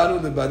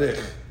וציוונו לברך.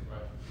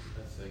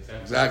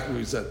 Exactly what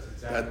we said.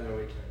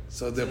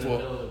 So therefore,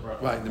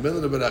 right, in the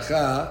middle of the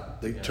beracha,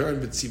 they turn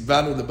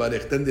וציוונו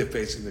לברך, then they're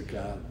facing the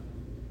קהל.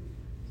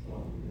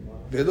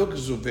 ולא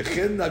כזו,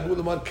 וכן נהגו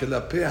לומר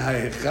כלפי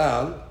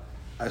ההיכל,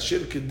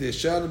 אשר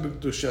קדשנו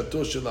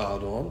בקדושתו של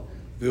אהרון,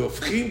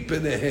 והופכים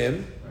פניהם,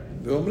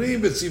 ואומרים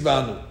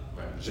וציוונו,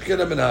 שכן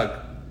המנהג.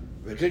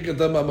 וכן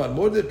כתב מאמר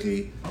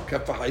מרדכי,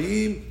 כף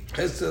החיים,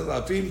 חסד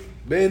רעפים,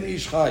 בן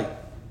איש חי.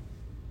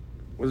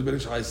 What does בן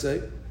איש חי say?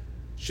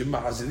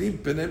 שמחזירים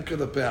פניהם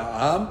כלפי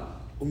העם,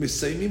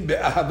 ומסיימים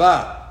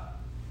באהבה,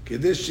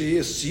 כדי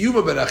שיהיה סיום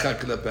הברכה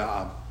כלפי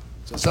העם.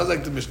 So it sounds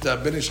like the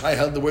בן איש חי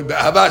held the word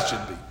באהבה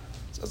should be.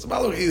 So it's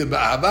about either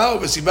באהבה או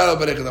בסיבה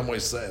לברך את עמו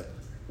ישראל.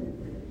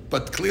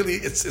 But clearly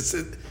it's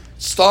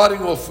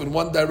starting off in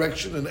one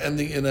direction and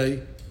ending in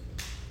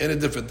a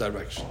different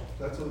direction.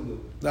 That's what we do.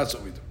 That's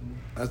what we do.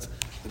 That's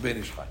the Ben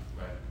Ish Chai.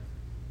 Right.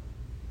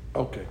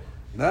 Okay.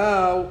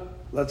 Now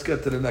let's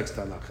get to the next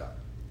halakha.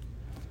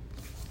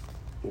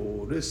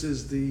 Oh, this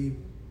is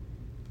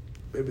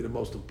maybe the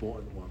most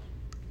important one.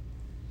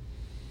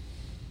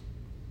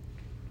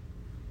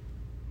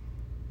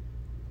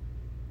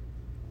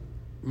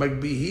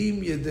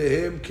 Magbihim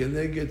yedehem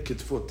keneged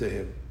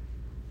kitfotehem.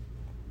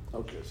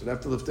 Okay, so they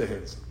have to lift their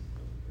hands.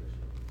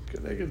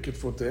 Keneged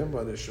kitfotehem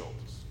by their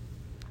shoulders.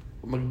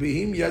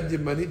 Magbihim yad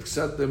yemanit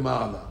ksat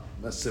lema'ala.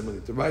 That's similar.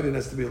 The right hand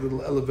has to be a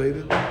little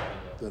elevated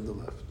than the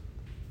left.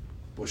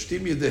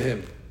 Poshtim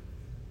yedehem.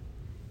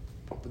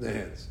 Open their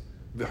hands.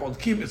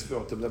 V'chodkim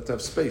etzbeotem. They have to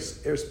have space,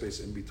 airspace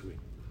in between.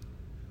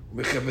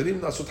 Mechaverim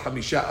lasot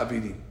hamisha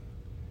avirim.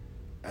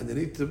 And they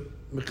need to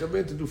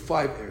mechaver to do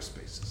 5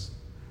 airspaces.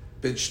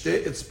 Ben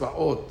shte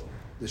etzbaot,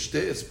 the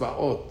shte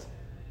etzbaot,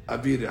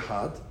 avir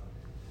echad.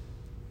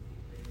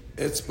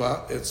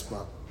 Etzba.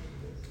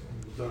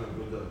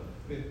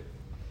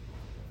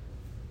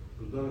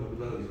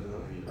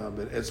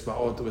 Ben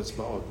etzbaot to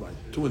etzbaot, right?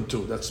 2 and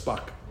 2, that's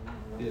spak.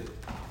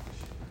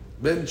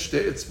 Ben shte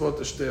etzbot,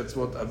 the shte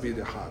etzbot, avir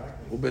echad.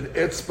 Uben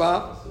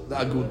etzba, the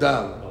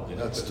agudal,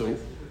 that's 2.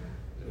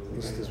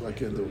 This I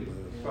can't do.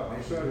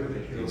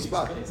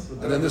 Spak.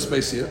 And then this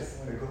space here,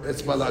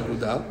 etzba la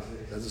agudal.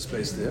 There's a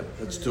space there.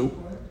 That's 2.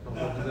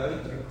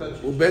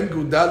 Uben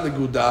gudal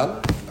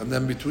legudal, and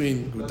then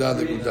between gudal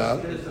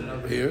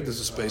legudal, here there's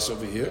a space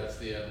over here,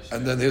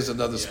 and then here's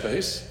another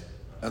space,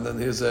 and then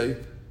here's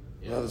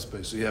another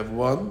space. So you have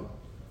 1,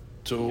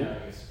 2,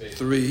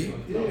 3,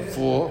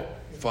 4,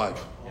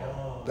 5.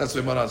 That's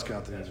the Maran's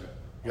counting.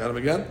 You got them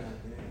again?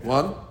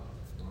 1,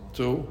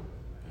 2,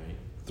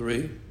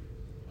 3,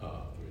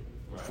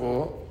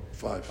 4,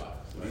 5.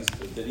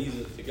 The knees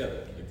are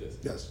together like this.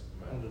 Yes.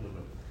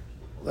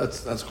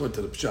 That's according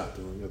to the Pshat.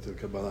 We'll get to the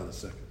Kabbalah in a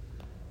second.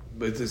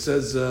 But it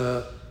says,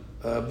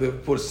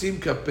 "Porsim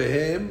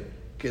kapehem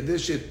kedei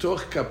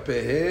shetoch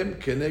kapehem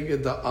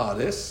keneged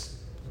haaretz."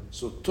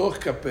 So toch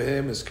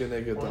kapehem is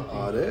keneged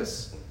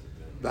haaretz.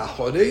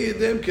 V'achorei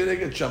yedem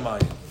keneged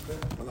shamayim.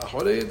 And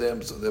achorei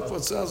yedem, so therefore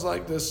it sounds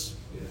like this.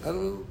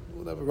 And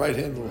whatever, right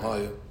hand a little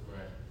higher.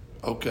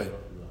 Okay.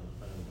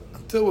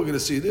 Until we're going to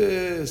see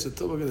this,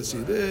 until we're going to see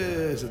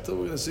this, until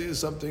we're going to see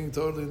something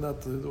totally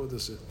not to do with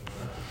this.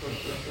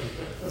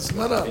 It's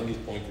not a... Fingers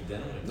pointed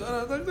down.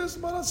 No, like this,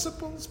 not a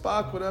simple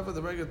spark, whatever,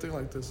 the regular thing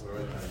like this.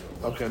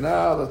 Okay,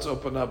 now let's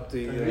open up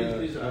the... Can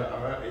you use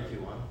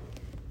 81?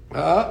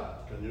 Huh?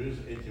 Can you use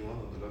 81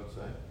 on the left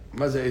side?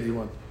 What's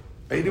 81?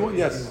 81,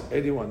 yes.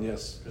 81,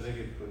 yes. Can you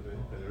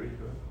read it?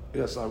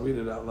 Yes, I'll read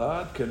it out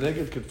loud.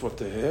 כנגד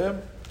כתפותיהם,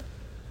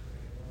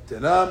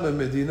 תנם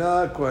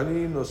במדינה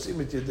כהנים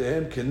נושאים את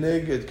ידיהם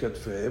כנגד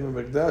כתפיהם,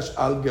 במקדש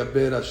על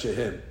גבי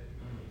ראשיהם.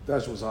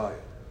 That was high.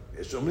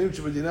 יש אומרים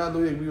שבמדינה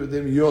לא יגביהו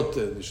ידיהם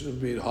יותר, they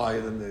shouldn't be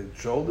higher than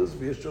their shoulders,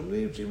 ויש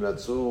אומרים שאם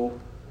נצאו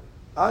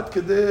עד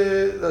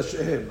כדי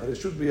ראשיהם,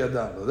 הרשות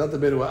בידם. לדעת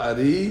רבנו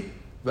הארי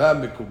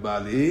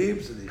והמקובלים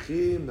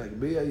צריכים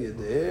להגביה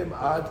ידיהם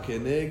עד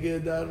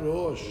כנגד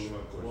הראש.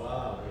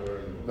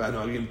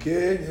 והנוהגים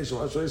כן, יש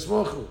מה שלא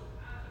יסמוכו.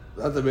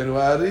 לדעת רבנו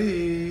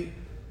הארי,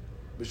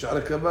 בשאר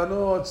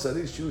הכוונות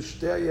צריך שיהיו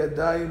שתי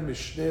הידיים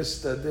משני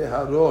צדדי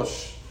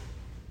הראש.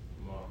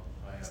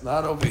 It's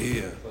not over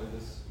here.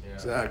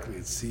 Exactly,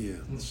 it's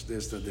here. שני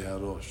צדדי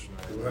הראש.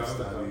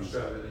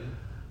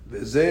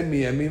 וזה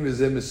מימין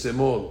וזה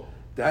משמאל.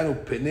 דהיינו,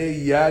 פני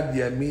יד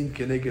ימין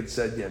כנגד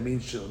צד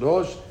ימין של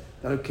ראש,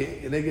 דהיינו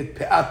כנגד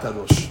פאת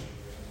הראש.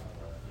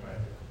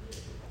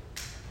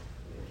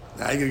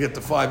 Now you're going to get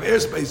the 5 air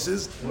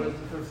spaces.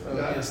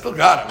 Still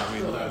got it. I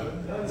mean,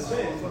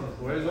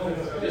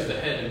 Just a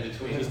head in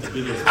between.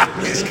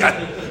 he's got,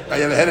 I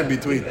have a head in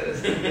between.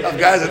 Of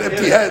guys, an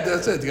empty head,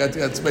 that's it. You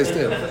got space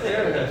there.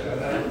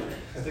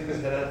 Stick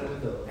his head out the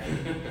window.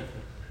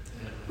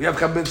 We have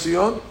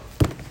Convention.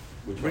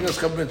 Bring us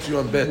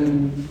Convention bet.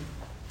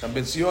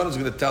 Convention is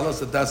going to tell us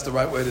that that's the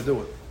right way to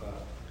do it.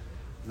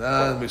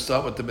 Now we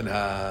start with the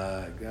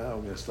Minhag. Now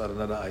we're going to start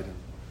another item.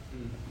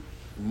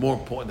 More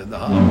important than the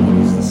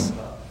Ha'amor is this.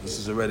 This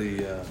is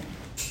already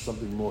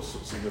something more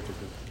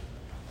significant.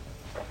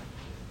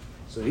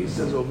 So he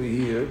says over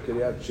here,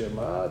 Kriyat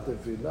Shema,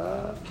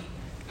 Tefillah.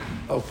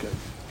 Okay.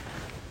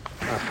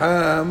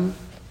 Aham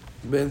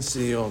ben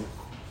Sion.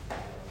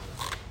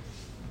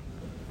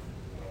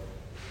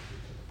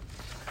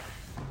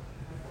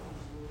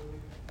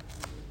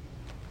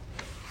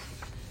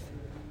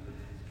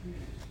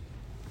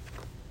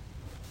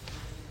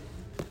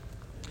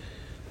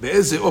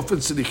 באיזה אופן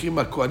צריכים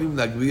הכהנים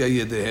להגביה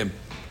ידיהם?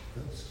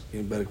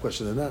 אין better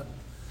question than that.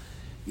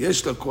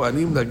 יש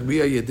לכהנים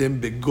להגביה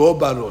ידיהם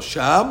בגובה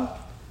ראשם,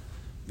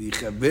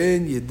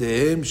 ויכוון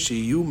ידיהם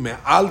שיהיו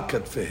מעל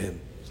כתפיהם.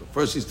 So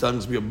first he's telling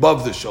us to be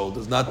above the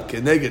shoulders, not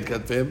כנגד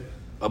כתפיהם,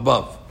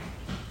 above.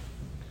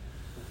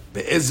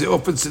 באיזה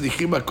אופן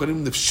צריכים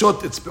הכהנים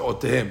לפשוט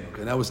אצבעותיהם?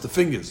 Okay, now it's the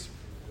fingers.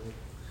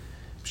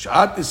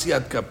 בשעת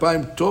נשיאת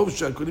כפיים, טוב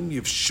שהכהנים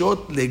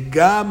יפשוט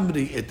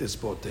לגמרי את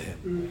אצבעותיהם.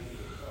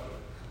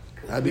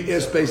 There'll be air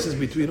spaces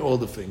between all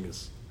the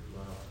fingers.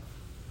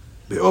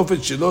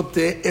 באופן שלא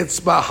תהיה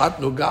אצבע אחת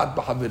נוגעת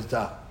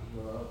בחברתה.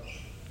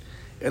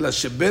 אלא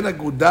שבין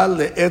אגודל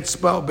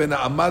לאצבע ובין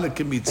האמה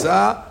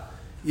לקמיצה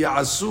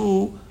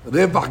יעשו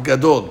רווח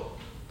גדול.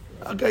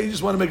 Okay, you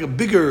just want to make a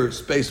bigger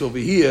space over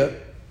here,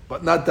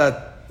 but not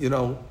that,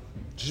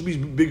 just be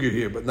bigger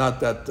here, but not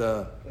that...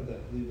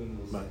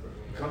 right.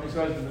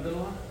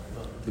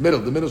 The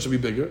middle should be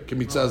bigger.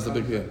 Kemitza is the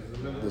big,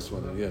 this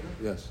one,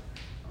 yes.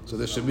 So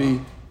there should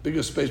be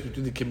bigger space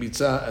between the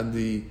kemitza and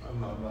the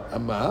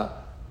amma,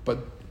 but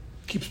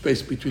keep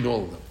space between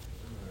all of them.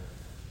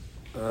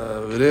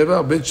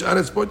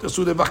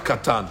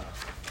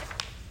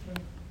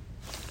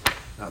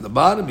 Now at the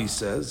bottom he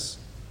says,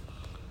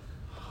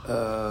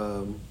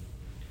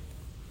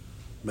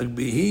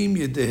 מגביהים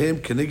ידיהם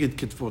כנגד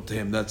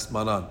כתפותיהם, that's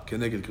מרן,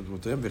 כנגד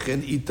כתפותיהם, וכן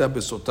איתה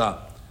בסוטה.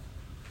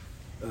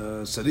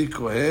 שריק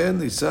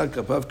כהן יישא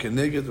כפיו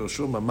כנגד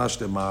ראשו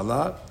ממש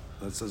למעלה,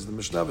 that says the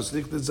Mishnah,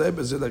 ושריק לזהה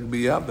בזה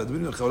להגבייה,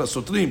 והדברים לכאורה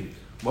סותרים.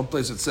 One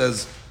place it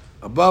says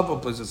above,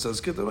 one place it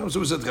says כתפיים, so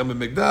he said גם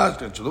במקדש,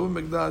 כאן שלא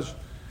במקדש.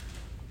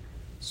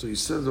 So he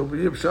says over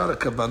here, בשאר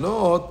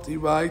הכוונות, he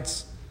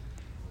writes,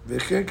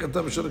 וכן כתב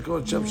בשאר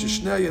הכוונות שם,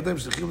 ששני הידיים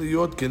צריכים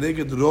להיות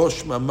כנגד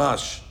ראש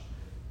ממש.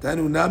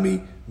 דהיינו נמי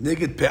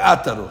נגד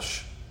פאת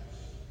הראש.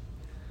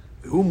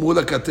 והוא מול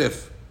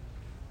הכתף.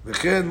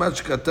 וכן מה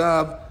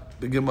שכתב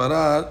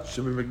בגמרא,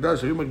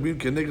 שבמקדש היו מגביהים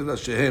כנגד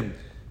ראשיהם.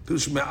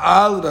 פירוש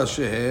מעל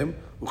ראשיהם,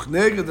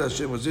 וכנגד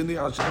ראשיהם, וזה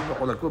נראה ראשיהם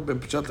מחולקות בין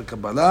פשט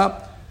לקבלה,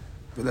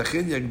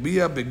 ולכן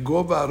יגביה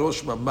בגובה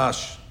הראש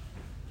ממש.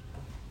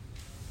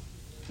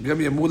 גם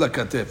יהיה מול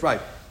הכתף.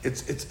 Right,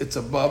 it's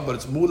above, but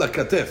it's מול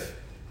הכתף.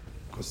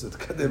 Because the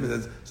kadem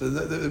is, so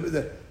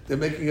they're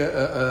making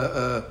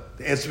they're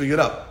answering it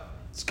up.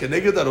 It's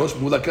keneged harosh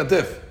mul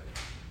hakatef.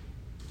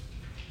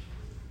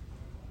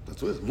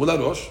 That's what it is. Mul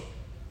harosh,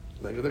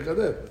 keneged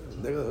hakatef.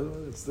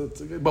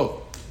 It's both.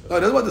 No, it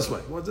doesn't want this way.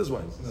 It wants this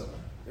way.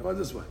 It wants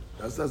this way.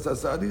 That's the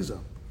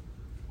Arizal.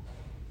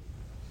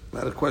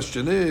 Now the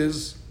question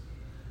is,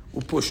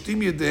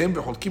 ופושטים ידיהם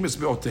וחולקים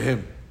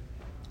אצבעותיהם.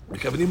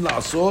 מכוונים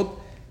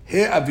לעשות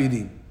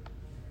האבינים.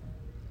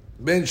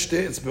 בין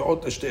שתי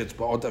אצבעות לשתי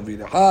אצבעות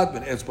אוויר אחד,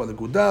 בין אצבע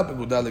לגודל, בין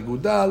גודל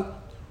לגודל,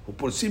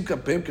 ופורסים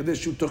כפיהם כדי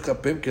שיהיו תוך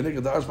כפיהם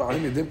כנגד הארץ,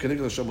 ועלים ידיהם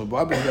כנגד השם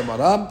מבואה, בגלל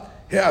מרם,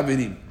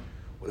 האבינים.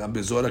 אולם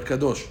בזוהר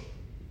הקדוש,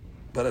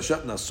 פרשת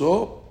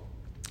נשוא,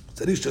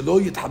 צריך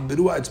שלא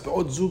יתחברו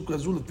האצבעות זו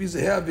כזו לפי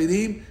זה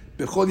האבינים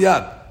בכל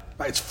יד.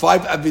 It's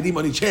 5 avinim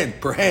on each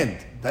hand, per hand.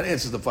 That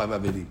answers the 5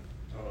 avinim.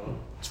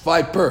 It's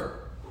 5 per.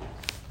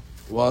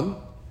 1,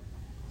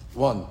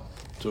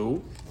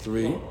 2,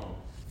 3,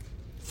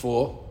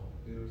 4.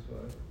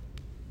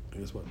 I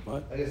guess what?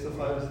 5? I guess the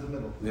 5 is in the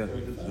middle. Yeah.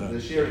 The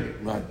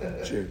sharing. Right,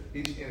 sharing.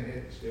 Each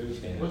hand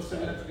shares. What's the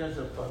significance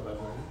of 5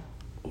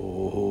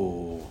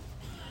 Oh.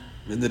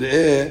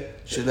 ונראה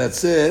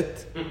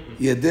שלצאת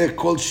ידי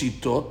כל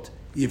שיטות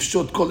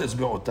יפשוט כל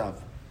אצבעותיו.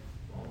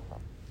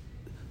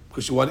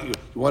 Because you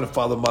want to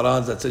follow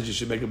Marans that says you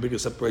should make a bigger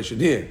separation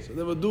here. So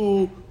they will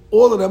do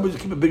all of them, but you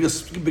keep a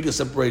bigger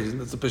separation.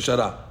 That's the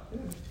Peshara.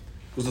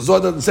 Because the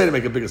Zohar doesn't say to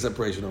make a bigger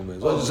separation over there.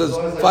 The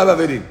Zohar says 5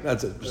 avidim.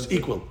 That's it. It's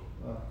equal.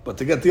 But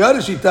to get the other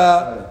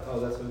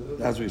shita,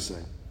 that's what he's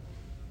saying.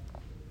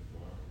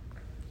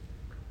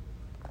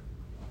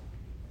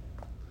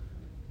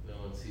 No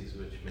one sees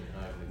which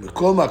minhag.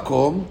 בכל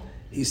מקום,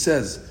 he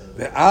says,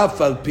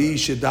 ואף על פי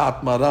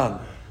שדעת מרן,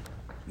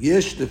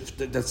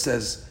 that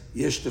says,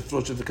 יש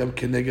לפרוש את הכם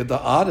כנגד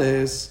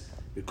הארץ,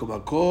 בכל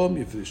מקום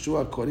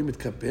יפרשו הכהנים את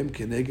כפיהם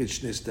כנגד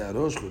שני שתי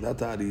הראש,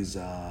 חודת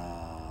האריזה.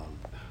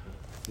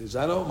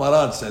 I know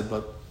Maran said,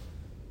 but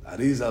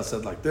Arizal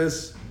said like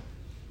this,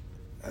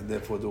 and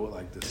therefore do it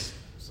like this.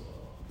 So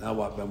now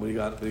what, Ben? What do you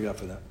got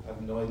for that? I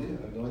have no idea.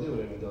 I have no idea what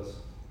anyone does.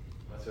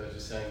 That's what I was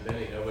just saying,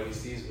 Benny. Nobody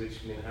sees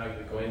which minhag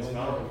the Kohen's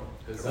following.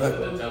 Because it's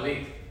under the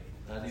talit.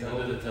 It's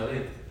under the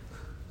talit.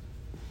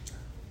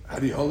 How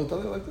do you hold the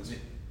talit like this?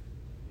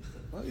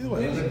 Well, either way.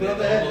 Put on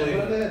the head.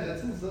 Put on the head.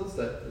 That's his little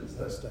step.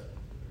 That's that.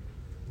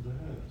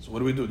 So what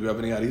do we do? Do we have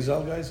any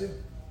Arizal guys here?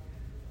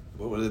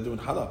 What are they doing?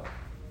 Halab.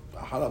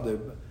 Halab, they...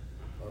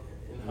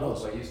 In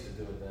Halab, I used to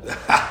do it then.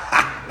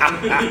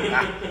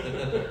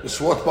 The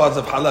Schwartzbards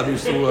of Halab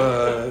used to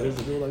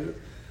do it like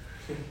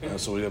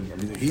this. So yeah, I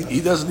mean,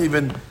 he doesn't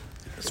even...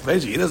 It's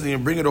amazing. He doesn't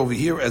even bring it over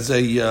here as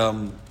a...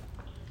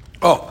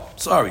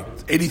 sorry.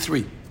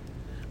 83.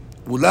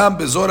 Ulam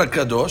bezor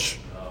HaKadosh.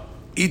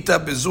 איתה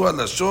בזו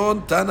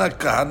הלשון, תנא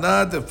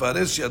כהנא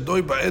דפרש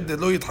ידוי בעד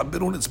דלא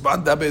יתחברון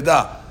אצבען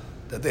דבדה.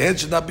 that the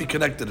hands should not be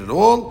connected at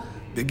all.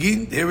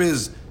 Begin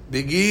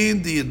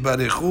the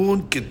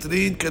Yitbarechun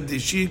Kitrin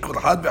Kadishin Kol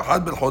Had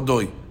Ve'Had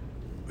B'Chodoi.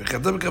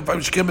 וכתב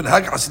כפעמים שכן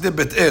מנהג חסידי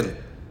בית אל.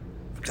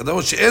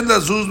 וכתב שאין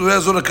לזוז ולא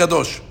יעזור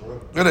לקדוש.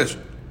 גרש.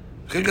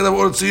 וכן כתב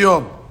אור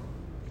ציון.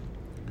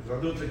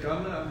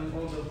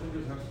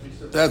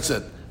 That's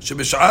it.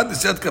 שבשעת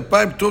נשיאת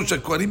כפיים טוב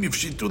שהכהנים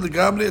יפשיטו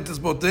לגמרי את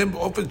אצבעותיהם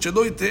באופן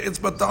שלא יתהיה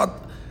אצבע תחת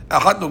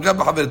אחת נוגע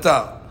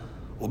בחברתה.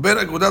 ובין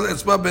אגודה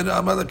לאצבע בין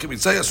העמד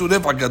הכביסה יעשו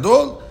נפח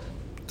גדול,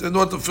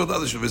 תנו את הפיות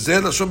עד השם. וזה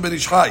לשון בן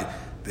איש חי.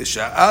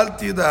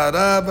 ושאלתי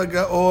להרב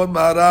הגאון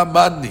מהרב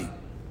מני.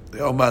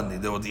 דאומני,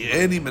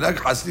 דאודיעני, מנהג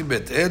חסידים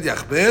בית אל,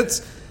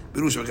 יחבץ,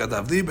 פירוש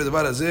וכתב לי,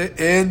 בדבר הזה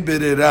אין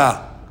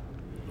ברירה.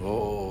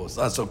 it's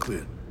not so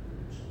clear.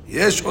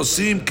 יש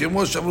עושים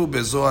כמו שאמרו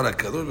בזוהר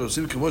הקדוש,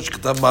 ועושים כמו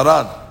שכתב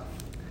מרן.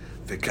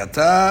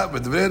 וכתב,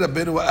 בדברי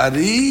רבנו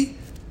הארי,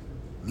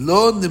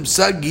 לא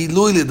נמצא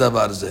גילוי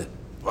לדבר זה.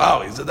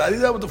 וואו, he said, I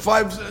did that with the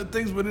 5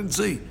 things we didn't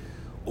see.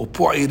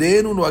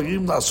 ופועלנו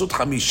נוהגים לעשות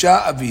 5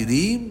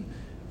 אבירים,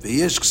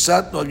 ויש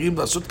קצת נוהגים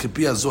לעשות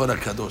כפי הזוהר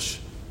הקדוש.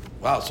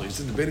 Wow, so he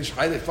said the Ben Ish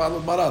Chai, they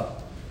followed Maran.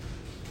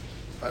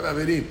 5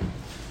 Avirim.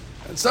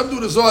 And some do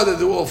the Zohar, they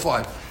do all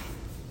 5.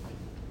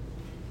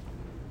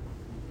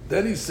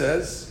 Then he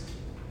says,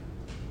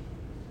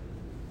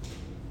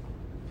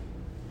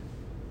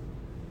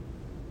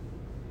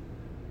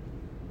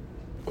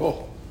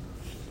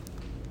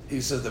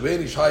 he says, the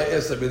Ben Ish Chai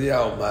es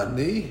Abiriyahu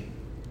Mani.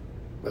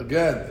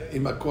 Again,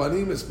 im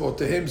הכהנים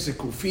אצבעותיהם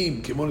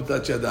זקופים כמו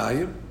נטילת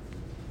ידיים.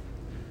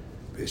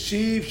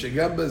 ושיב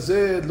שגם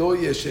בזה לא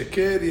יהיה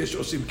שקר, יש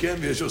עושים כן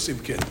ויש עושים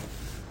כן.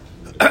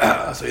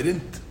 So he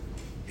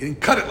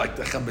didn't cut it like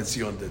the Chaim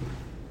Zion did.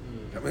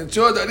 Chaim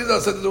Zion, I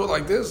didn't say to do it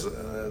like this.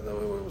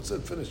 We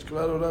said finished.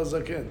 כבר עולה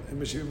זקן. הם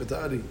משיבים את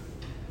הארי.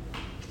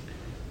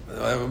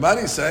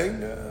 Mani is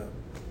saying...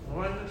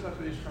 Why not like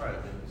the Ishai?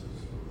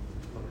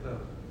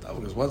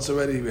 Because once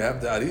already we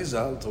have the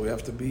Arizal, so we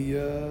have to be...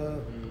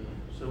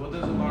 So what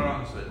does the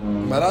Maran say?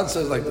 Maran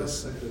says like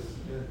this. Like this,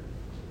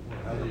 yeah.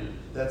 How do you...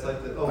 That's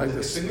like the Like the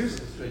this. fingers,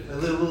 a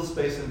little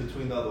space in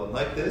between the other one,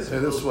 like this. Yeah, a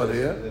this little one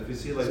space. here. If you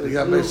see like So this, you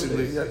got little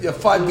basically, space. you have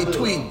 5 Little,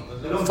 between.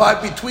 You don't-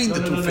 5 between the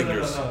no, 2 no, no,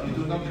 fingers. No, no,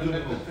 you Not do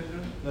connected finger?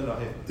 no,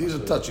 here. These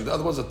are touching. The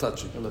other ones are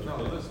touching. No,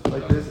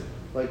 this.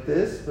 Like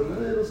this, but a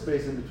little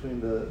space in between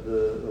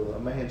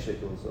my handshake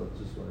also.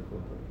 Just what I call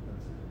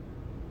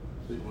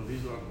it. Well,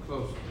 these are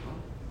close, no?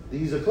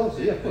 These are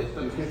closer, yeah. Of course.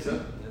 They You touch can't each see.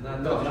 other. They're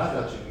not No, touching. not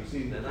touching. You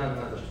see, They're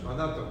not touching. No,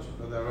 not touching,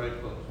 but they're very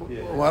close.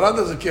 Yeah. Maran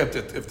doesn't care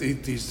if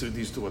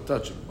these two are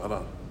touching.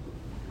 Maran.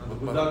 And the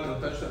Gudal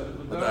can touch the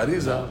But Gudal. the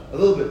Arizal, A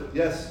little bit,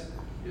 yes.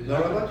 You No,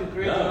 have no, to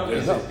create an no,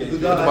 Avir. no. The But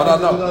Gudal,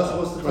 Maran, the no. Gudal is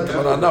supposed to But touch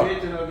Maran, it. no.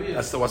 Create an Avir.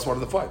 that's one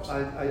of the 5s.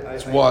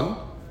 It's I- 1,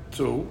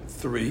 2,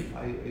 3,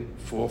 I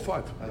 4,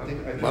 5. I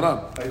think Maran.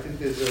 I think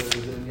there's a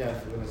yeah.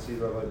 We're gonna see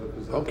Rabbi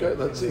because Okay,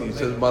 let's see. He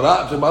says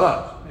Maran. So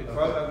Maran. Make 5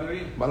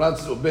 Avirim. Maran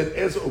says Ben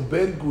Ez or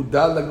Ben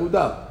Gudal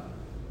LaGudal.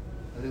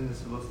 I think it's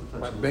supposed to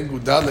touch it. Ben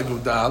Gudal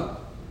LaGudal.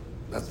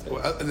 That's,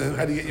 and then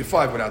how do you get your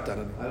 5 without that?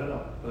 I don't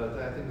know, but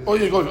I think. Oh,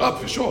 you're going up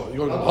for sure.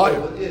 You're going Up higher. a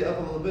little bit, yeah, up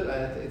a little bit.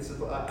 It's.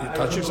 You're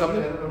touching something?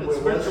 I don't remember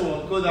It's where it was.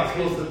 spiritual. Good It's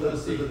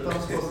supposed to- the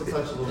thumb's supposed to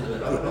touch a little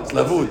bit. I don't know. It's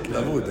Lavud.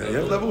 Lavud. You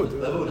have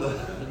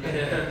Lavud.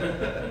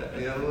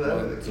 Yeah, well,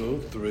 1,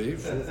 2, 3,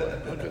 4,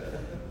 5. Okay.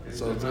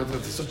 So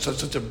it's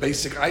such a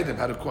basic item.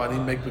 How do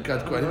Kohanim make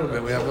Birkat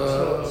Kohanim? We have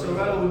So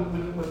rather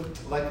when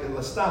like in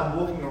Lastam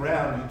walking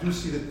around, you do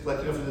see that like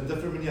from the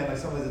different minyan, like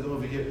something they're doing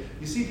over here.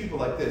 You see people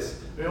like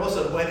this. I mean,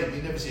 also at a wedding,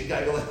 you never see a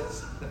guy go like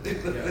this.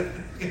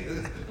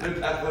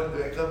 Back one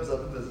guy comes up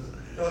and does this.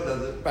 No one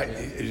does it.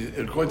 right.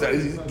 According to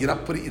that, you're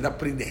not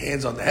putting the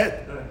hands on the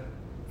head.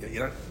 Right.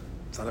 You're not.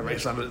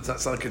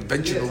 It's not a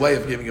conventional way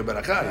of giving a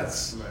barakah.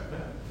 It's,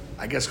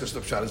 I guess because the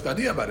pshat is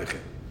badiyah barakah.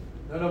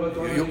 No,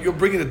 but You're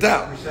bringing it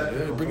down.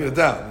 You're bringing it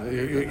down.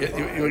 You're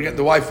getting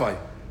the Wi-Fi,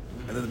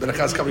 and then the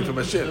barakah is coming from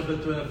a ship.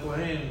 But when a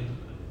Kohen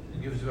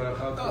gives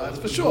barakah, No, that's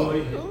for sure.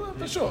 No,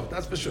 for sure.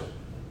 That's for sure.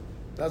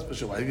 That's for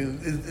sure.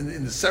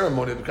 In the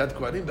ceremony of Birkat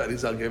Kohanim, that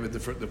Arizal gave a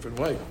different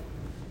way.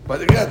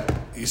 But again,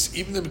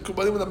 even the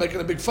Kubalim are not making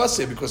a big fuss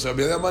here because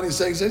Rabbi Yamani is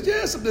saying,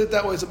 yeah, some did it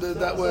that way, some did it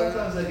that way.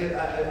 Sometimes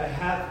I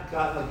have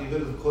got like you go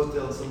to the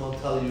cocktail and someone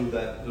tell you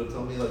that they'll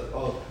tell me like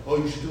oh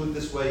you should do it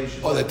this way. You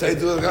should. Oh, they tell you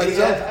to do it like Yeah,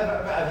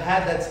 that? I've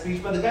had that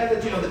speech, but the guys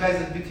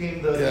that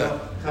became the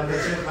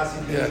Convention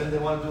Hasidim, Yeah. and they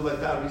want to do like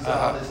that. Rizal,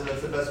 Uh-huh. they said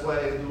that's the best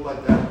way to do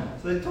like that.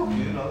 So they told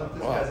you, that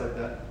this Wow. guy's like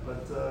that,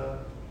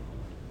 but.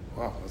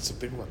 Wow, that's a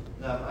big one.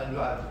 No, I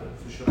know,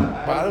 for sure.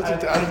 But I don't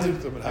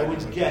think I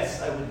would guess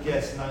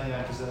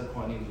 99% of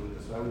Kohanim do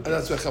this. So I would And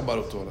that's guess. what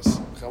Chabad taught us.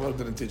 Chabad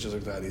didn't teach us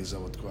like that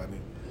Arizal with Kohanim.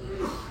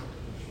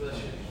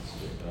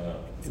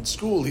 In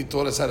school, he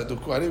taught us how to do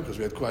Kohanim because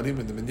we had Kohanim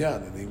in the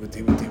minyan,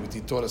 and he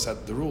taught us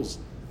the rules.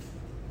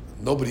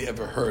 Nobody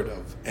ever heard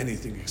of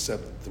anything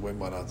except the way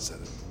Maran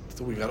said it.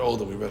 Until we got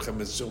older, we read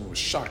Chametz Zum, we were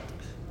shocked.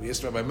 We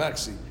asked Rabbi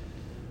Maxi.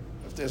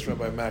 I have to ask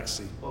Rabbi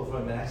Maxi. Oh, for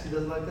a Maxi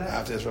does it like I that?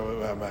 have to ask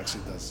Rabbi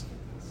Maxi does.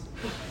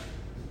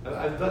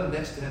 I've done it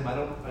next to him. I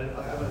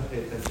haven't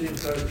paid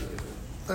attention.